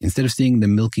that. Instead of seeing the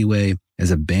Milky Way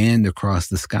as a band across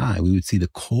the sky, we would see the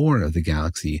core of the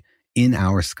galaxy in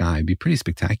our sky. It'd be pretty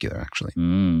spectacular, actually.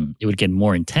 It would get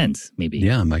more intense, maybe.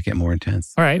 Yeah, it might get more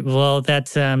intense. All right. Well,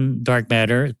 that's Dark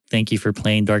Matter. Thank you for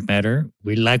playing Dark Matter.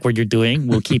 We like what you're doing.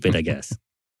 We'll keep it, I guess.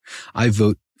 I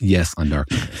vote yes on Dark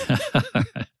Matter.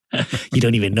 You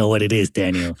don't even know what it is,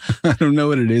 Daniel. I don't know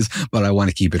what it is, but I want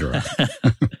to keep it around.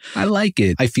 I like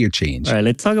it. I fear change. All right.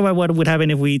 Let's talk about what would happen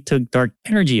if we took dark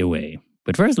energy away.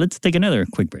 But first, let's take another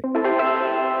quick break.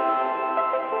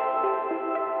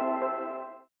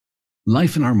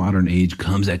 Life in our modern age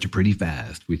comes at you pretty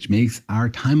fast, which makes our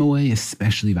time away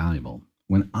especially valuable.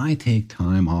 When I take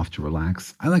time off to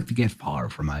relax, I like to get far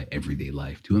from my everyday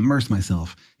life, to immerse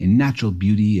myself in natural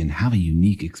beauty and have a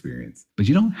unique experience. But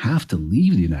you don't have to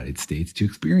leave the United States to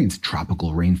experience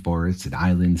tropical rainforests and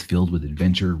islands filled with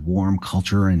adventure, warm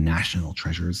culture, and national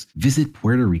treasures. Visit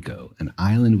Puerto Rico, an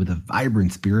island with a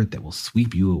vibrant spirit that will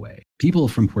sweep you away. People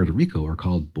from Puerto Rico are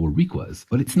called Boricuas,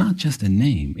 but it's not just a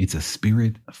name. It's a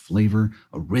spirit, a flavor,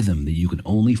 a rhythm that you can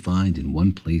only find in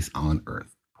one place on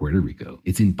Earth. Puerto Rico.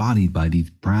 It's embodied by these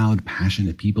proud,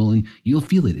 passionate people, and you'll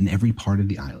feel it in every part of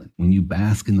the island. When you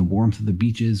bask in the warmth of the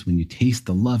beaches, when you taste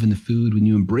the love in the food, when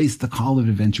you embrace the call of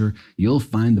adventure, you'll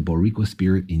find the Boricua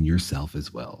spirit in yourself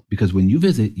as well. Because when you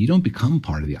visit, you don't become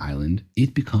part of the island,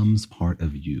 it becomes part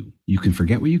of you. You can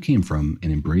forget where you came from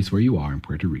and embrace where you are in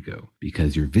Puerto Rico,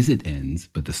 because your visit ends,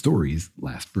 but the stories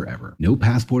last forever. No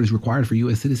passport is required for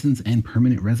U.S. citizens and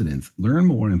permanent residents. Learn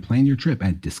more and plan your trip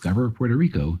at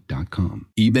discoverpuertorico.com.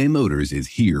 eBay Motors is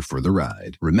here for the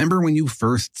ride. Remember when you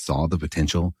first saw the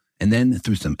potential? And then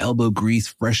through some elbow grease,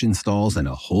 fresh installs, and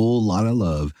a whole lot of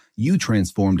love, you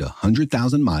transformed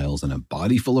 100,000 miles and a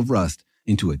body full of rust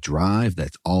into a drive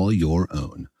that's all your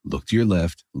own. Look to your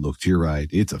left, look to your right.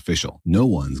 It's official. No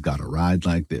one's got a ride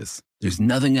like this. There's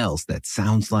nothing else that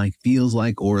sounds like, feels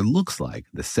like, or looks like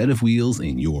the set of wheels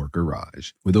in your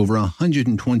garage. With over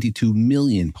 122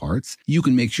 million parts, you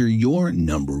can make sure your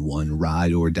number one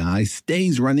ride or die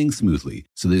stays running smoothly,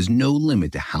 so there's no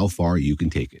limit to how far you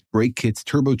can take it. Brake kits,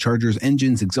 turbochargers,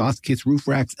 engines, exhaust kits, roof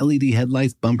racks, LED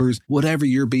headlights, bumpers, whatever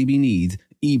your baby needs,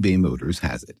 eBay Motors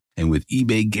has it. And with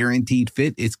eBay Guaranteed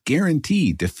Fit, it's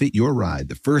guaranteed to fit your ride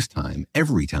the first time,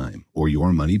 every time, or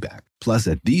your money back. Plus,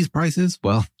 at these prices,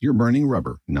 well, you're burning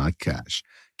rubber, not cash.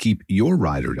 Keep your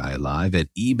ride or die alive at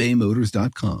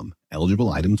ebaymotors.com. Eligible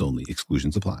items only.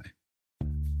 Exclusions apply.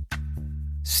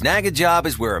 Snag a Job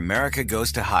is where America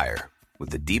goes to hire, with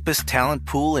the deepest talent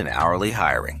pool in hourly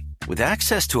hiring. With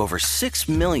access to over 6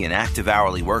 million active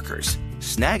hourly workers,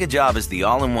 Snag a Job is the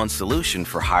all-in-one solution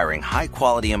for hiring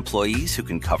high-quality employees who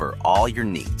can cover all your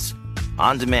needs.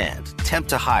 On demand, temp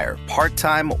to hire,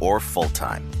 part-time or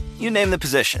full-time. You name the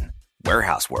position.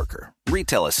 Warehouse worker,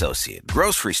 retail associate,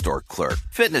 grocery store clerk,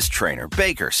 fitness trainer,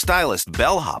 baker, stylist,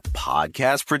 bellhop,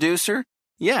 podcast producer.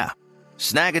 Yeah,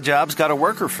 Snag a Job's got a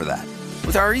worker for that.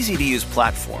 With our easy-to-use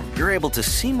platform, you're able to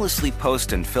seamlessly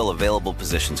post and fill available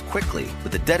positions quickly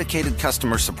with a dedicated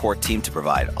customer support team to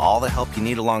provide all the help you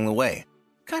need along the way.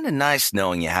 Kind of nice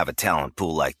knowing you have a talent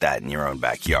pool like that in your own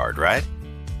backyard, right?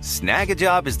 Snag a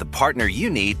Job is the partner you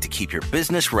need to keep your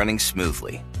business running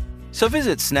smoothly. So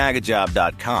visit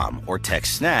snagajob.com or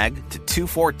text snag to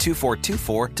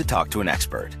 242424 to talk to an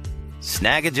expert.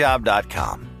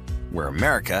 Snagajob.com, where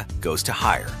America goes to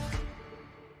hire.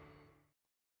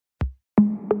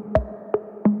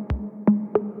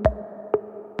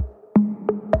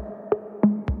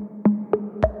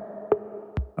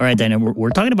 All right, Daniel, we're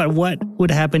talking about what would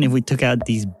happen if we took out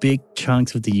these big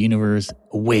chunks of the universe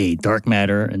away, dark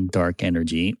matter and dark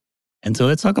energy. And so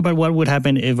let's talk about what would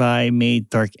happen if I made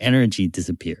dark energy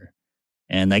disappear.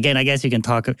 And again, I guess you can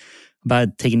talk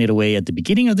about taking it away at the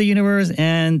beginning of the universe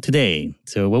and today.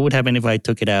 So what would happen if I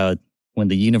took it out when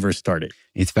the universe started?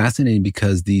 It's fascinating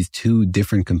because these two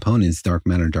different components, dark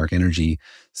matter and dark energy,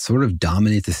 sort of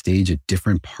dominate the stage at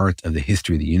different parts of the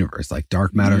history of the universe. Like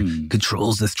dark matter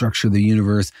controls the structure of the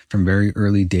universe from very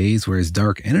early days, whereas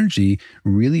dark energy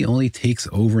really only takes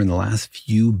over in the last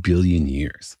few billion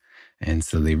years. And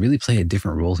so they really play a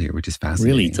different role here, which is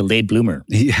fascinating. Really, it's a late bloomer.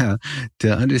 Yeah.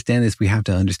 To understand this, we have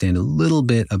to understand a little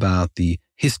bit about the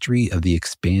history of the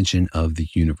expansion of the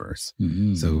universe.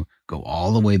 So go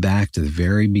all the way back to the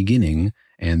very beginning,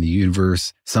 and the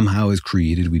universe somehow is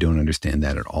created. We don't understand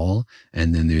that at all.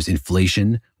 And then there's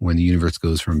inflation, when the universe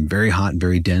goes from very hot and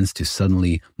very dense to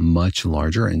suddenly much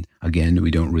larger. And again,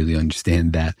 we don't really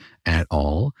understand that at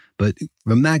all. But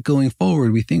from that going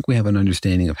forward, we think we have an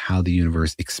understanding of how the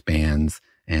universe expands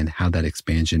and how that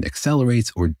expansion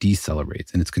accelerates or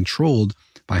decelerates. And it's controlled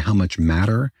by how much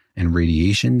matter and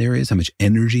radiation there is, how much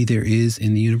energy there is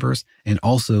in the universe, and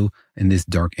also in this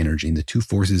dark energy. And the two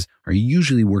forces are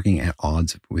usually working at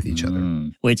odds with each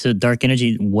other. Wait, so dark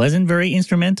energy wasn't very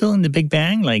instrumental in the Big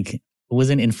Bang? Like,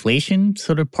 wasn't inflation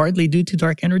sort of partly due to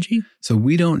dark energy? So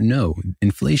we don't know.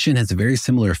 Inflation has a very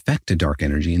similar effect to dark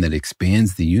energy in that it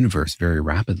expands the universe very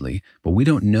rapidly. But we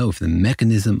don't know if the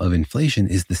mechanism of inflation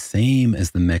is the same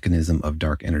as the mechanism of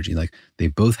dark energy. Like they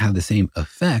both have the same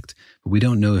effect, but we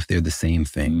don't know if they're the same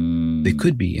thing. They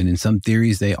could be. And in some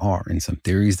theories, they are. In some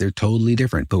theories, they're totally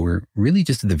different. But we're really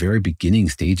just at the very beginning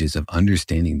stages of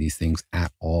understanding these things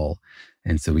at all.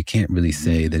 And so we can't really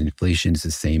say that inflation is the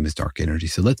same as dark energy.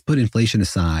 So let's put inflation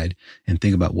aside and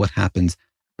think about what happens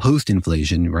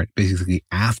post-inflation, right? Basically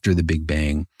after the Big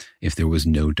Bang, if there was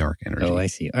no dark energy. Oh, I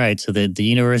see. All right. So the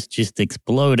universe just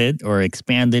exploded or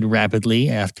expanded rapidly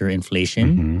after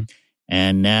inflation.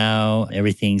 And now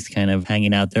everything's kind of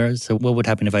hanging out there. So what would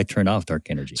happen if I turned off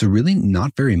dark energy? So really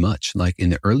not very much. Like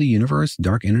in the early universe,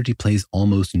 dark energy plays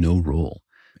almost no role.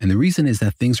 And the reason is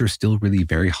that things are still really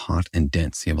very hot and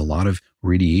dense. You have a lot of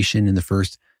radiation in the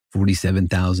first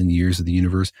 47,000 years of the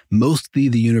universe. Mostly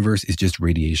the universe is just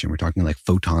radiation. We're talking like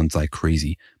photons like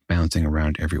crazy bouncing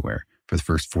around everywhere for the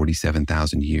first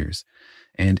 47,000 years.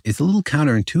 And it's a little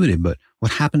counterintuitive, but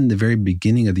what happened in the very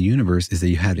beginning of the universe is that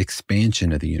you had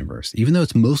expansion of the universe, even though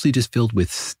it's mostly just filled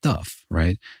with stuff,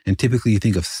 right? And typically you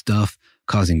think of stuff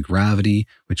causing gravity,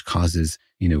 which causes,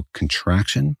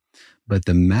 contraction. But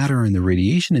the matter and the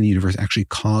radiation in the universe actually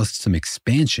caused some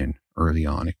expansion early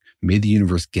on. It made the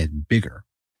universe get bigger.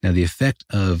 Now, the effect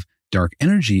of dark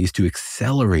energy is to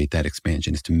accelerate that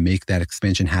expansion, is to make that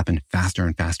expansion happen faster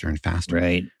and faster and faster.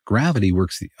 Right. Gravity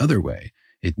works the other way.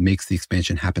 It makes the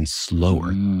expansion happen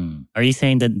slower. Are you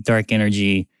saying that dark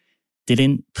energy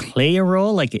didn't play a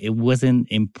role, like it wasn't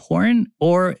important,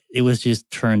 or it was just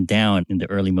turned down in the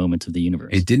early moments of the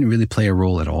universe? It didn't really play a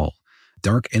role at all.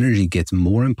 Dark energy gets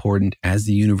more important as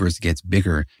the universe gets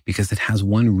bigger because it has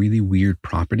one really weird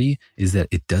property, is that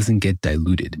it doesn't get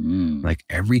diluted. Like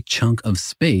every chunk of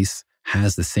space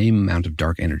has the same amount of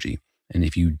dark energy. And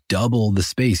if you double the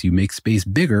space, you make space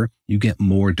bigger, you get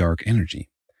more dark energy.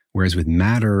 Whereas with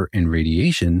matter and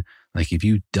radiation, like if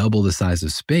you double the size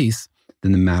of space,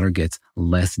 then the matter gets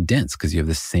less dense because you have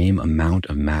the same amount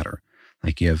of matter.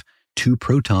 Like you have 2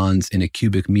 protons in a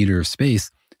cubic meter of space,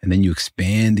 and then you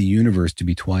expand the universe to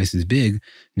be twice as big.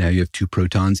 Now you have 2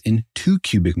 protons in 2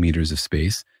 cubic meters of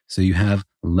space, so you have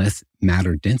less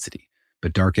matter density.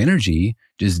 But dark energy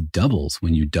just doubles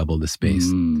when you double the space.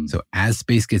 So as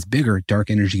space gets bigger,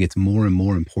 dark energy gets more and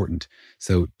more important.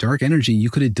 So dark energy, you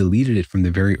could have deleted it from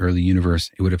the very early universe.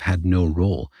 It would have had no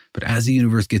role. But as the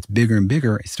universe gets bigger and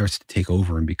bigger, it starts to take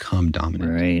over and become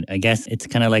dominant. Right. I guess it's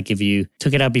kind of like if you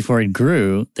took it out before it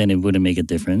grew, then it wouldn't make a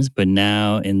difference. But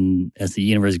now as the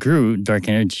universe grew, dark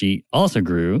energy also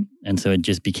grew. And so it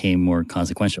just became more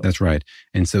consequential. That's right.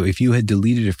 And so if you had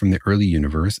deleted it from the early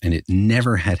universe and it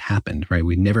never had happened, right?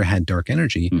 We never had dark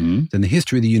energy, then the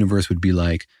history of the universe would be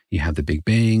like, you have the Big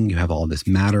Bang, you have all this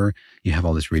matter, you have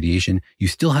all this radiation. You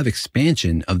still have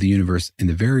expansion of the universe in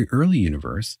the very early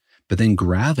universe, but then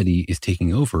gravity is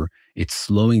taking over. It's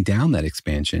slowing down that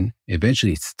expansion.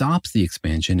 Eventually it stops the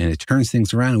expansion and it turns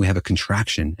things around, and we have a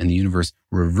contraction, and the universe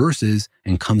reverses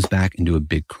and comes back into a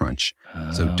big crunch.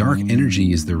 So dark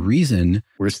energy is the reason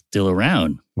we're still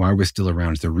around. Why we're still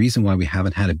around. It's the reason why we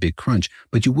haven't had a big crunch.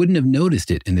 But you wouldn't have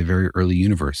noticed it in the very early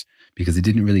universe because it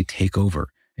didn't really take over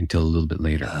until a little bit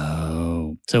later.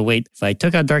 Oh. So wait, if I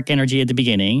took out dark energy at the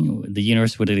beginning, the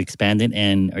universe would have expanded.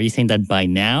 And are you saying that by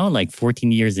now, like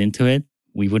 14 years into it,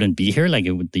 we wouldn't be here? Like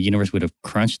the universe would have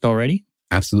crunched already?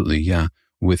 Absolutely, yeah.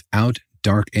 Without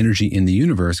dark energy in the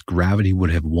universe, gravity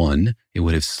would have won. It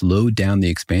would have slowed down the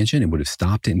expansion. It would have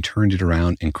stopped it and turned it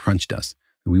around and crunched us.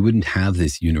 We wouldn't have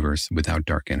this universe without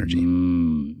dark energy.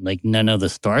 Like none of the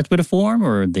stars would have formed,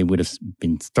 or they would have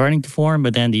been starting to form,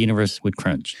 but then the universe would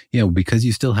crunch. Yeah, because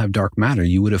you still have dark matter,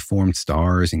 you would have formed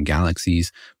stars and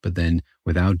galaxies, but then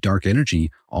without dark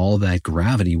energy, all that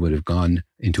gravity would have gone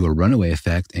into a runaway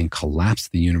effect and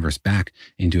collapsed the universe back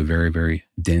into a very, very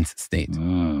dense state.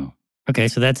 Oh. Okay,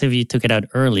 so that's if you took it out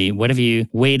early. What if you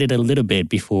waited a little bit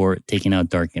before taking out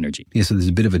dark energy? Yeah, so there's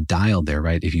a bit of a dial there,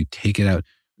 right? If you take it out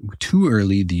too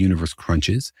early, the universe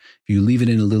crunches. If you leave it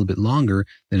in a little bit longer,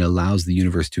 then it allows the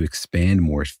universe to expand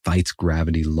more. It fights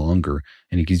gravity longer,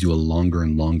 and it gives you a longer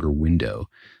and longer window.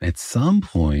 At some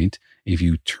point, if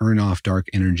you turn off dark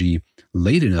energy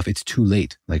late enough, it's too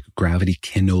late. Like gravity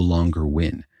can no longer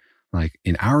win. Like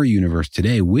in our universe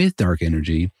today with dark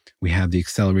energy, we have the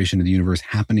acceleration of the universe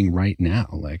happening right now.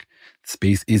 Like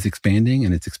space is expanding,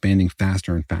 and it's expanding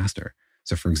faster and faster.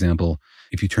 So for example,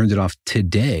 if you turned it off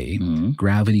today,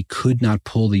 gravity could not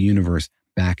pull the universe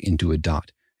back into a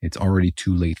dot. It's already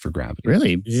too late for gravity.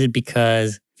 Really? Is it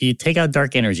because if you take out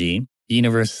dark energy, the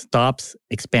universe stops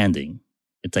expanding?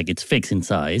 It's like it's fixed in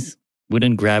size.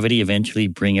 Wouldn't gravity eventually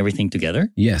bring everything together?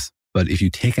 Yes. But if you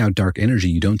take out dark energy,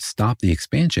 you don't stop the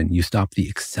expansion. You stop the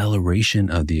acceleration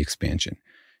of the expansion.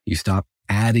 You stop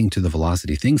adding to the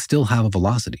velocity. Things still have a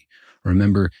velocity.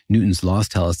 Remember, Newton's laws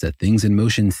tell us that things in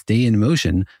motion stay in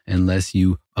motion unless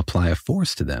you apply a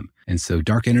force to them. And so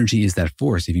dark energy is that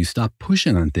force. If you stop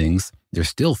pushing on things, they're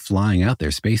still flying out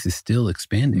there. Space is still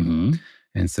expanding.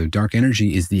 And so dark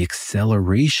energy is the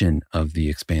acceleration of the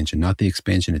expansion, not the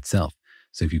expansion itself.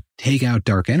 So if you take out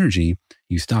dark energy,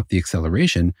 you stop the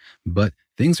acceleration, but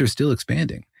things are still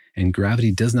expanding. And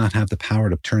gravity does not have the power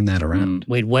to turn that around.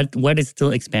 Wait, what is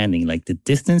still expanding? Like the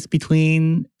distance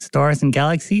between stars and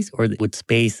galaxies? Or would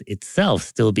space itself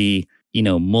still be,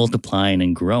 multiplying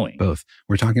and growing? Both.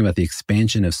 We're talking about the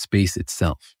expansion of space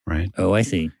itself, right? Oh, I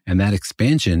see. And that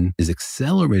expansion is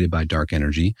accelerated by dark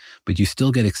energy, but you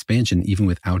still get expansion even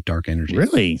without dark energy.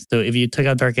 Really? So if you took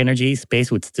out dark energy, space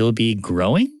would still be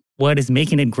growing? What is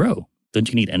making it grow? Don't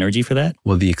you need energy for that?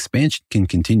 Well, the expansion can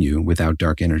continue without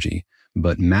dark energy.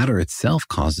 But matter itself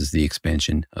causes the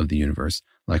expansion of the universe.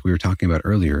 Like we were talking about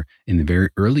earlier, in the very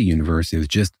early universe, it was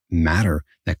just matter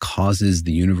that causes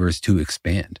the universe to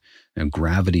expand. Now,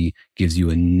 gravity gives you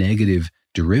a negative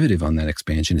derivative on that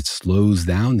expansion. It slows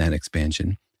down that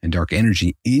expansion, and dark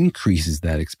energy increases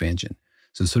that expansion.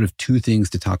 So sort of two things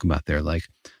to talk about there, like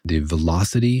the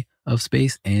velocity of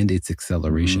space and its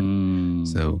acceleration.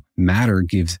 So matter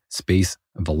gives space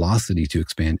a velocity to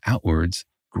expand outwards.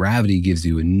 Gravity gives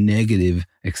you a negative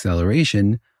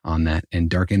acceleration on that, and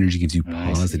dark energy gives you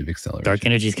positive acceleration. Dark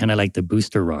energy is kind of like the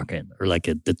booster rocket or like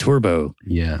the turbo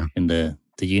in the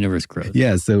universe growth.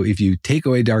 Yeah, so if you take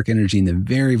away dark energy in the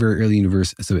very, very early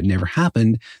universe, so it never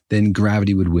happened, then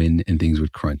gravity would win and things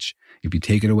would crunch. If you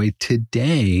take it away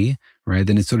today, right,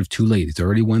 then it's sort of too late. It's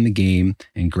already won the game,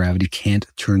 and gravity can't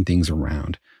turn things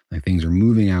around. Like things are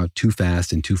moving out too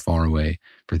fast and too far away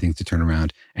for things to turn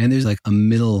around. And there's like a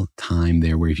middle time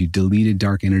there where if you deleted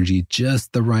dark energy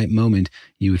just the right moment,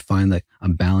 you would find like a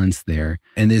balance there.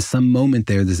 And there's some moment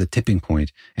there's a tipping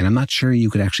point. And I'm not sure you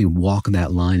could actually walk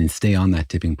that line and stay on that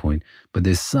tipping point. But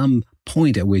there's some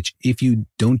point at which if you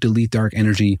don't delete dark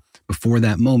energy before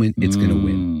that moment, it's going to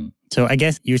win. So I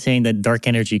guess you're saying that dark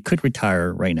energy could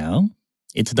retire right now.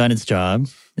 It's done its job.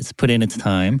 It's put in its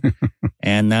time.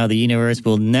 And now the universe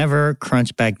will never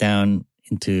crunch back down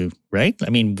into, right? I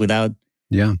mean,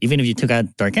 even if you took out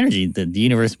dark energy, the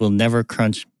universe will never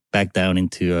crunch back down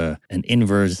into an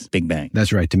inverse Big Bang.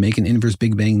 That's right. To make an inverse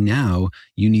Big Bang now,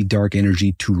 you need dark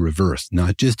energy to reverse,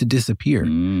 not just to disappear.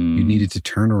 You need it to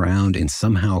turn around and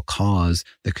somehow cause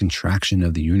the contraction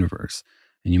of the universe.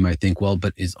 And you might think, well,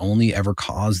 but it's only ever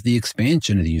caused the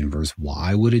expansion of the universe.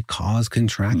 Why would it cause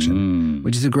contraction?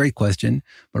 Which is a great question.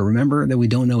 But remember that we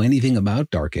don't know anything about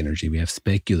dark energy. We have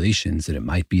speculations that it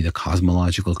might be the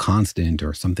cosmological constant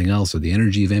or something else, or the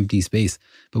energy of empty space.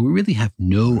 But we really have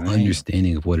no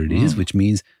understanding of what it is, which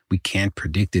means we can't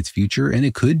predict its future. And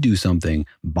it could do something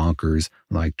bonkers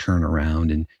like turn around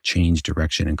and change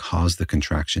direction and cause the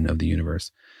contraction of the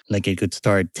universe. Like it could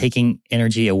start taking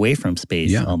energy away from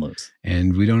space almost.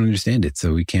 And we don't understand it,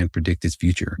 so we can't predict its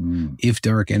future. If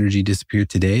dark energy disappeared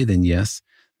today, then yes,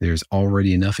 there's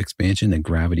already enough expansion that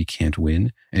gravity can't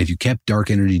win. And if you kept dark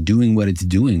energy doing what it's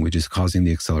doing, which is causing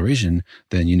the acceleration,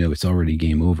 then it's already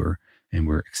game over. And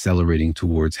we're accelerating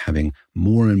towards having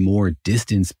more and more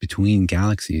distance between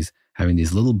galaxies, having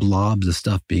these little blobs of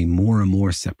stuff being more and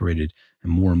more separated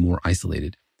and more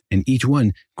isolated. And each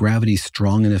one, gravity is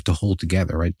strong enough to hold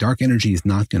together, right? Dark energy is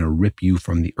not going to rip you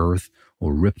from the Earth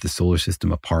or rip the solar system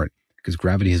apart. because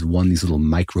gravity has won these little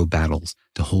micro battles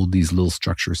to hold these little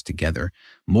structures together.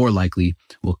 More likely,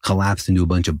 we'll collapse into a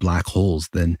bunch of black holes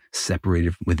than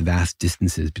separated with vast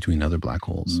distances between other black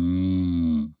holes.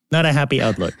 Not a happy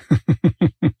outlook.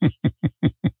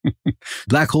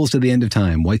 Black holes to the end of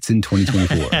time. Whiteson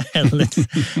 2024.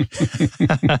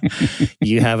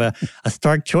 You have a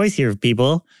stark choice here,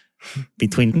 people,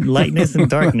 between lightness and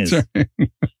darkness.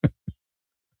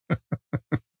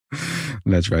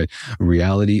 That's right.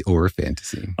 Reality or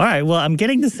fantasy. All right. Well, I'm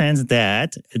getting the sense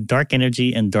that dark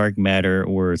energy and dark matter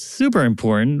were super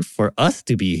important for us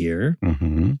to be here.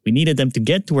 Mm-hmm. We needed them to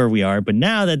get to where we are. But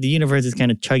now that the universe is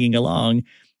kind of chugging along,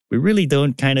 we really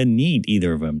don't kind of need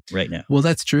either of them right now. Well,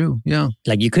 that's true. Yeah.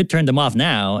 Like you could turn them off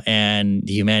now and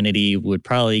humanity would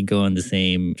probably go on the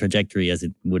same trajectory as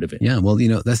it would have been. Yeah. Well,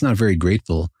 that's not very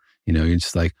grateful. You're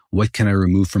just like, what can I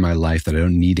remove from my life that I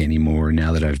don't need anymore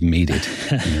now that I've made it?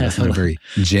 That's not a very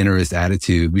generous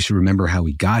attitude. We should remember how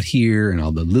we got here and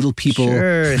all the little people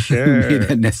sure. who made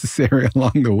that necessary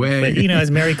along the way. But,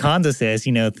 as Mary Kondo says,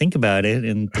 think about it.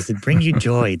 And does it bring you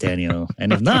joy, Daniel?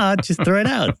 And if not, just throw it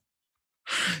out.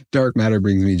 Dark matter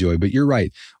brings me joy, but you're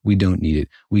right. We don't need it.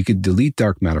 We could delete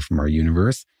dark matter from our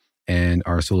universe and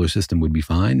our solar system would be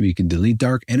fine. We could delete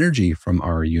dark energy from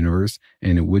our universe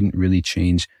and it wouldn't really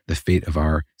change the fate of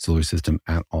our solar system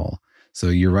at all. So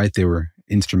you're right. They were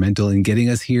instrumental in getting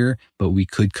us here, but we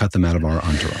could cut them out of our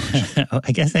entourage.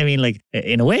 I guess,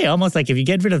 in a way, almost like if you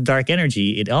get rid of dark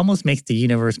energy, it almost makes the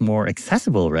universe more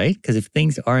accessible, right? Because if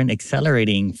things aren't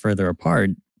accelerating further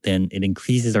apart, then it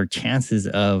increases our chances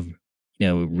of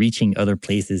reaching other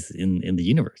places in the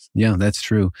universe. Yeah, that's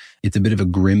true. It's a bit of a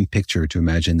grim picture to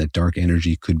imagine that dark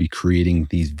energy could be creating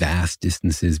these vast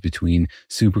distances between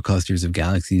superclusters of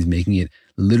galaxies, making it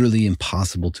literally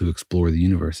impossible to explore the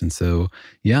universe. And so,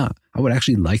 yeah, I would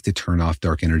actually like to turn off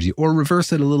dark energy or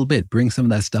reverse it a little bit, bring some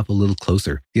of that stuff a little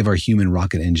closer, give our human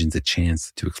rocket engines a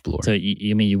chance to explore. So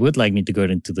you would like me to go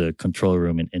into the control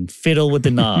room and fiddle with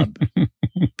the knob?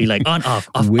 Be like on, off,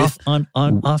 off, off, on,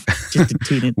 off, just to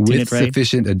tune it right? With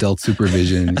sufficient adult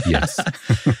supervision, yes.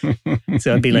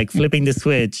 So I'd be like flipping the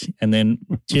switch and then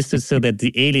just so that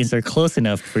the aliens are close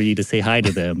enough for you to say hi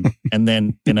to them. And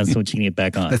then I'm switching it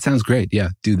back on. That sounds great. Yeah,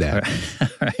 do that. All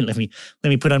right. Let me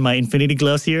put on my infinity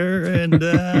gloves here and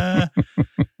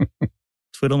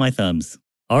twiddle my thumbs.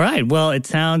 All right. Well, it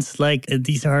sounds like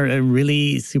these are a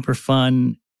really super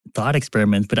fun thought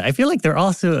experiments, but I feel like they're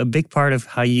also a big part of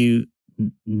how you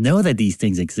know that these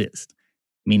things exist.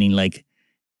 Meaning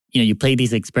you play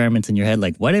these experiments in your head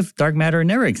like, what if dark matter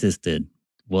never existed?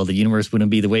 Well, the universe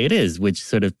wouldn't be the way it is, which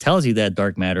sort of tells you that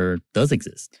dark matter does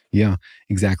exist. Yeah,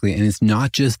 exactly. And it's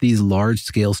not just these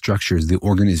large-scale structures, the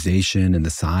organization and the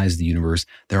size of the universe.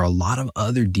 There are a lot of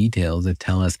other details that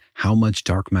tell us how much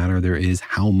dark matter there is,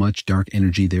 how much dark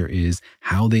energy there is,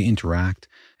 how they interact,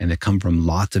 and they come from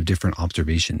lots of different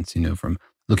observations, from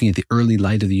looking at the early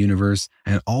light of the universe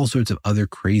and all sorts of other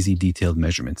crazy detailed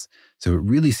measurements. So it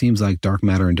really seems like dark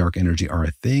matter and dark energy are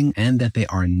a thing and that they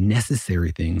are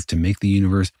necessary things to make the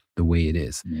universe the way it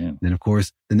is. Yeah. Then, of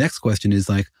course, the next question is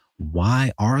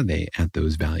why are they at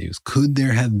those values? Could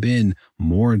there have been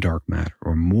more dark matter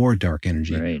or more dark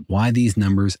energy? Right. Why these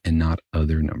numbers and not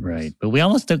other numbers? Right. But we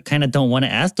almost don't want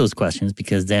to ask those questions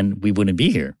because then we wouldn't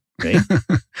be here. Right?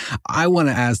 I want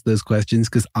to ask those questions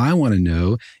because I want to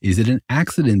know, is it an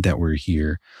accident that we're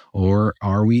here or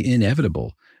are we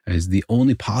inevitable? Is the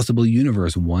only possible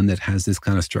universe one that has this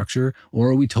kind of structure, or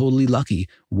are we totally lucky,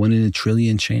 1 in a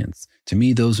trillion chance? To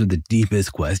me, those are the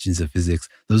deepest questions of physics.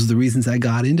 Those are the reasons I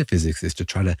got into physics, is to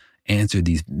try to answer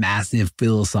these massive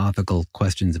philosophical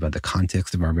questions about the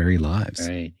context of our very lives.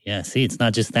 Right. Yeah. See, it's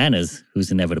not just Thanos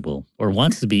who's inevitable or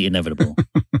wants to be inevitable.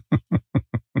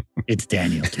 It's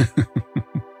Daniel, too.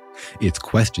 It's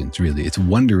questions, really. It's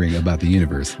wondering about the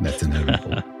universe that's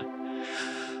inevitable.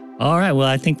 All right. Well,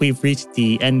 I think we've reached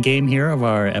the end game here of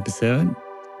our episode.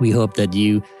 We hope that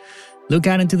you look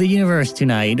out into the universe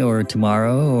tonight or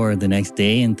tomorrow or the next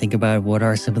day and think about what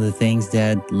are some of the things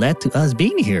that led to us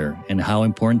being here and how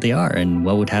important they are and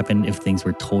what would happen if things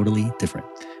were totally different.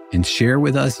 And share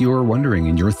with us your wondering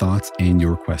and your thoughts and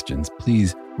your questions.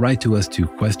 Please write to us to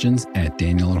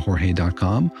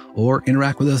questions@danielandjorge.com or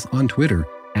interact with us on Twitter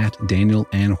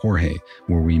 @DanielAndJorge,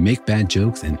 where we make bad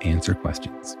jokes and answer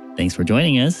questions. Thanks for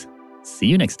joining us. See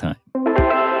you next time.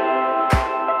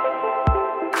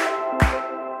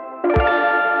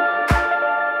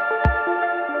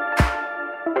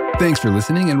 Thanks for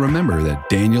listening, and remember that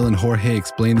Daniel and Jorge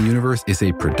Explain the Universe is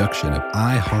a production of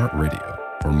iHeartRadio.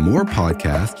 For more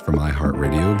podcasts from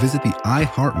iHeartRadio, visit the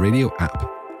iHeartRadio app,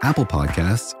 Apple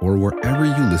Podcasts, or wherever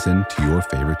you listen to your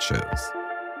favorite shows.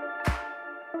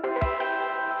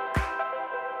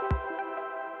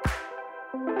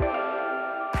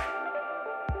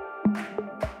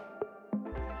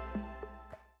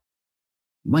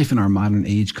 Life in our modern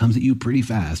age comes at you pretty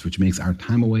fast, which makes our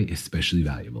time away especially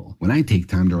valuable. When I take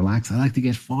time to relax, I like to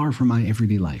get far from my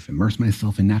everyday life, immerse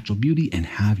myself in natural beauty, and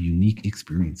have unique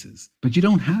experiences. But you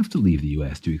don't have to leave the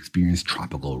U.S. to experience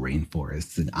tropical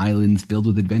rainforests and islands filled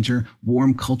with adventure,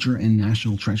 warm culture, and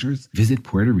national treasures. Visit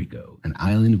Puerto Rico, an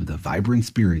island with a vibrant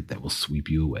spirit that will sweep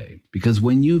you away. Because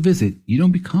when you visit, you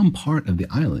don't become part of the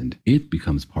island, it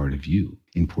becomes part of you.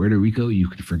 In Puerto Rico, you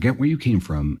can forget where you came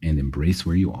from and embrace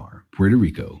where you are. Puerto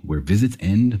Rico, where visits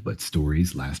end but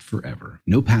stories last forever.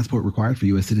 No passport required for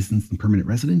U.S. citizens and permanent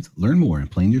residents. Learn more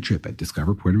and plan your trip at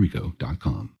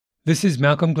discoverpuertorico.com. This is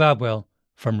Malcolm Gladwell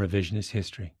from Revisionist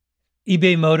History.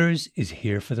 eBay Motors is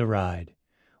here for the ride.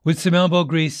 With some elbow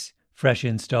grease, fresh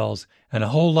installs, and a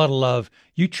whole lot of love,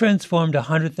 you transformed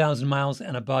 100,000 miles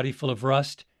and a body full of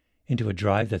rust into a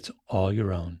drive that's all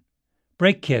your own.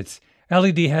 Brake kits,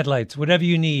 LED headlights, whatever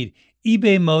you need,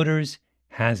 eBay Motors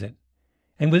has it.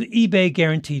 And with eBay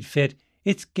Guaranteed Fit,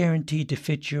 it's guaranteed to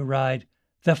fit your ride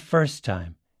the first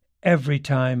time, every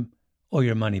time, or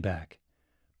your money back.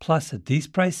 Plus, at these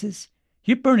prices,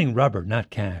 you're burning rubber, not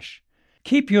cash.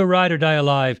 Keep your ride or die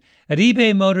alive at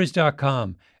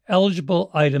ebaymotors.com. Eligible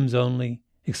items only.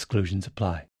 Exclusions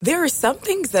apply. There are some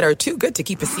things that are too good to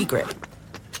keep a secret.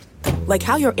 Like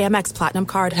how your Amex Platinum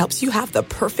card helps you have the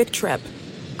perfect trip.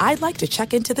 I'd like to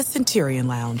check into the Centurion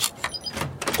Lounge.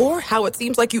 Or how it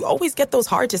seems like you always get those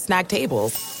hard-to-snag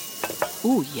tables.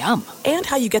 Ooh, yum. And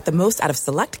how you get the most out of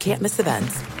select can't-miss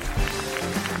events.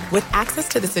 With access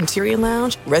to the Centurion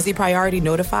Lounge, Resi Priority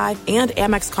Notified, and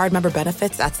Amex card member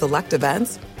benefits at select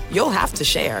events, you'll have to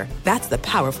share. That's the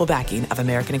powerful backing of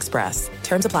American Express.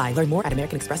 Terms apply. Learn more at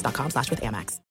americanexpress.com/withAmex.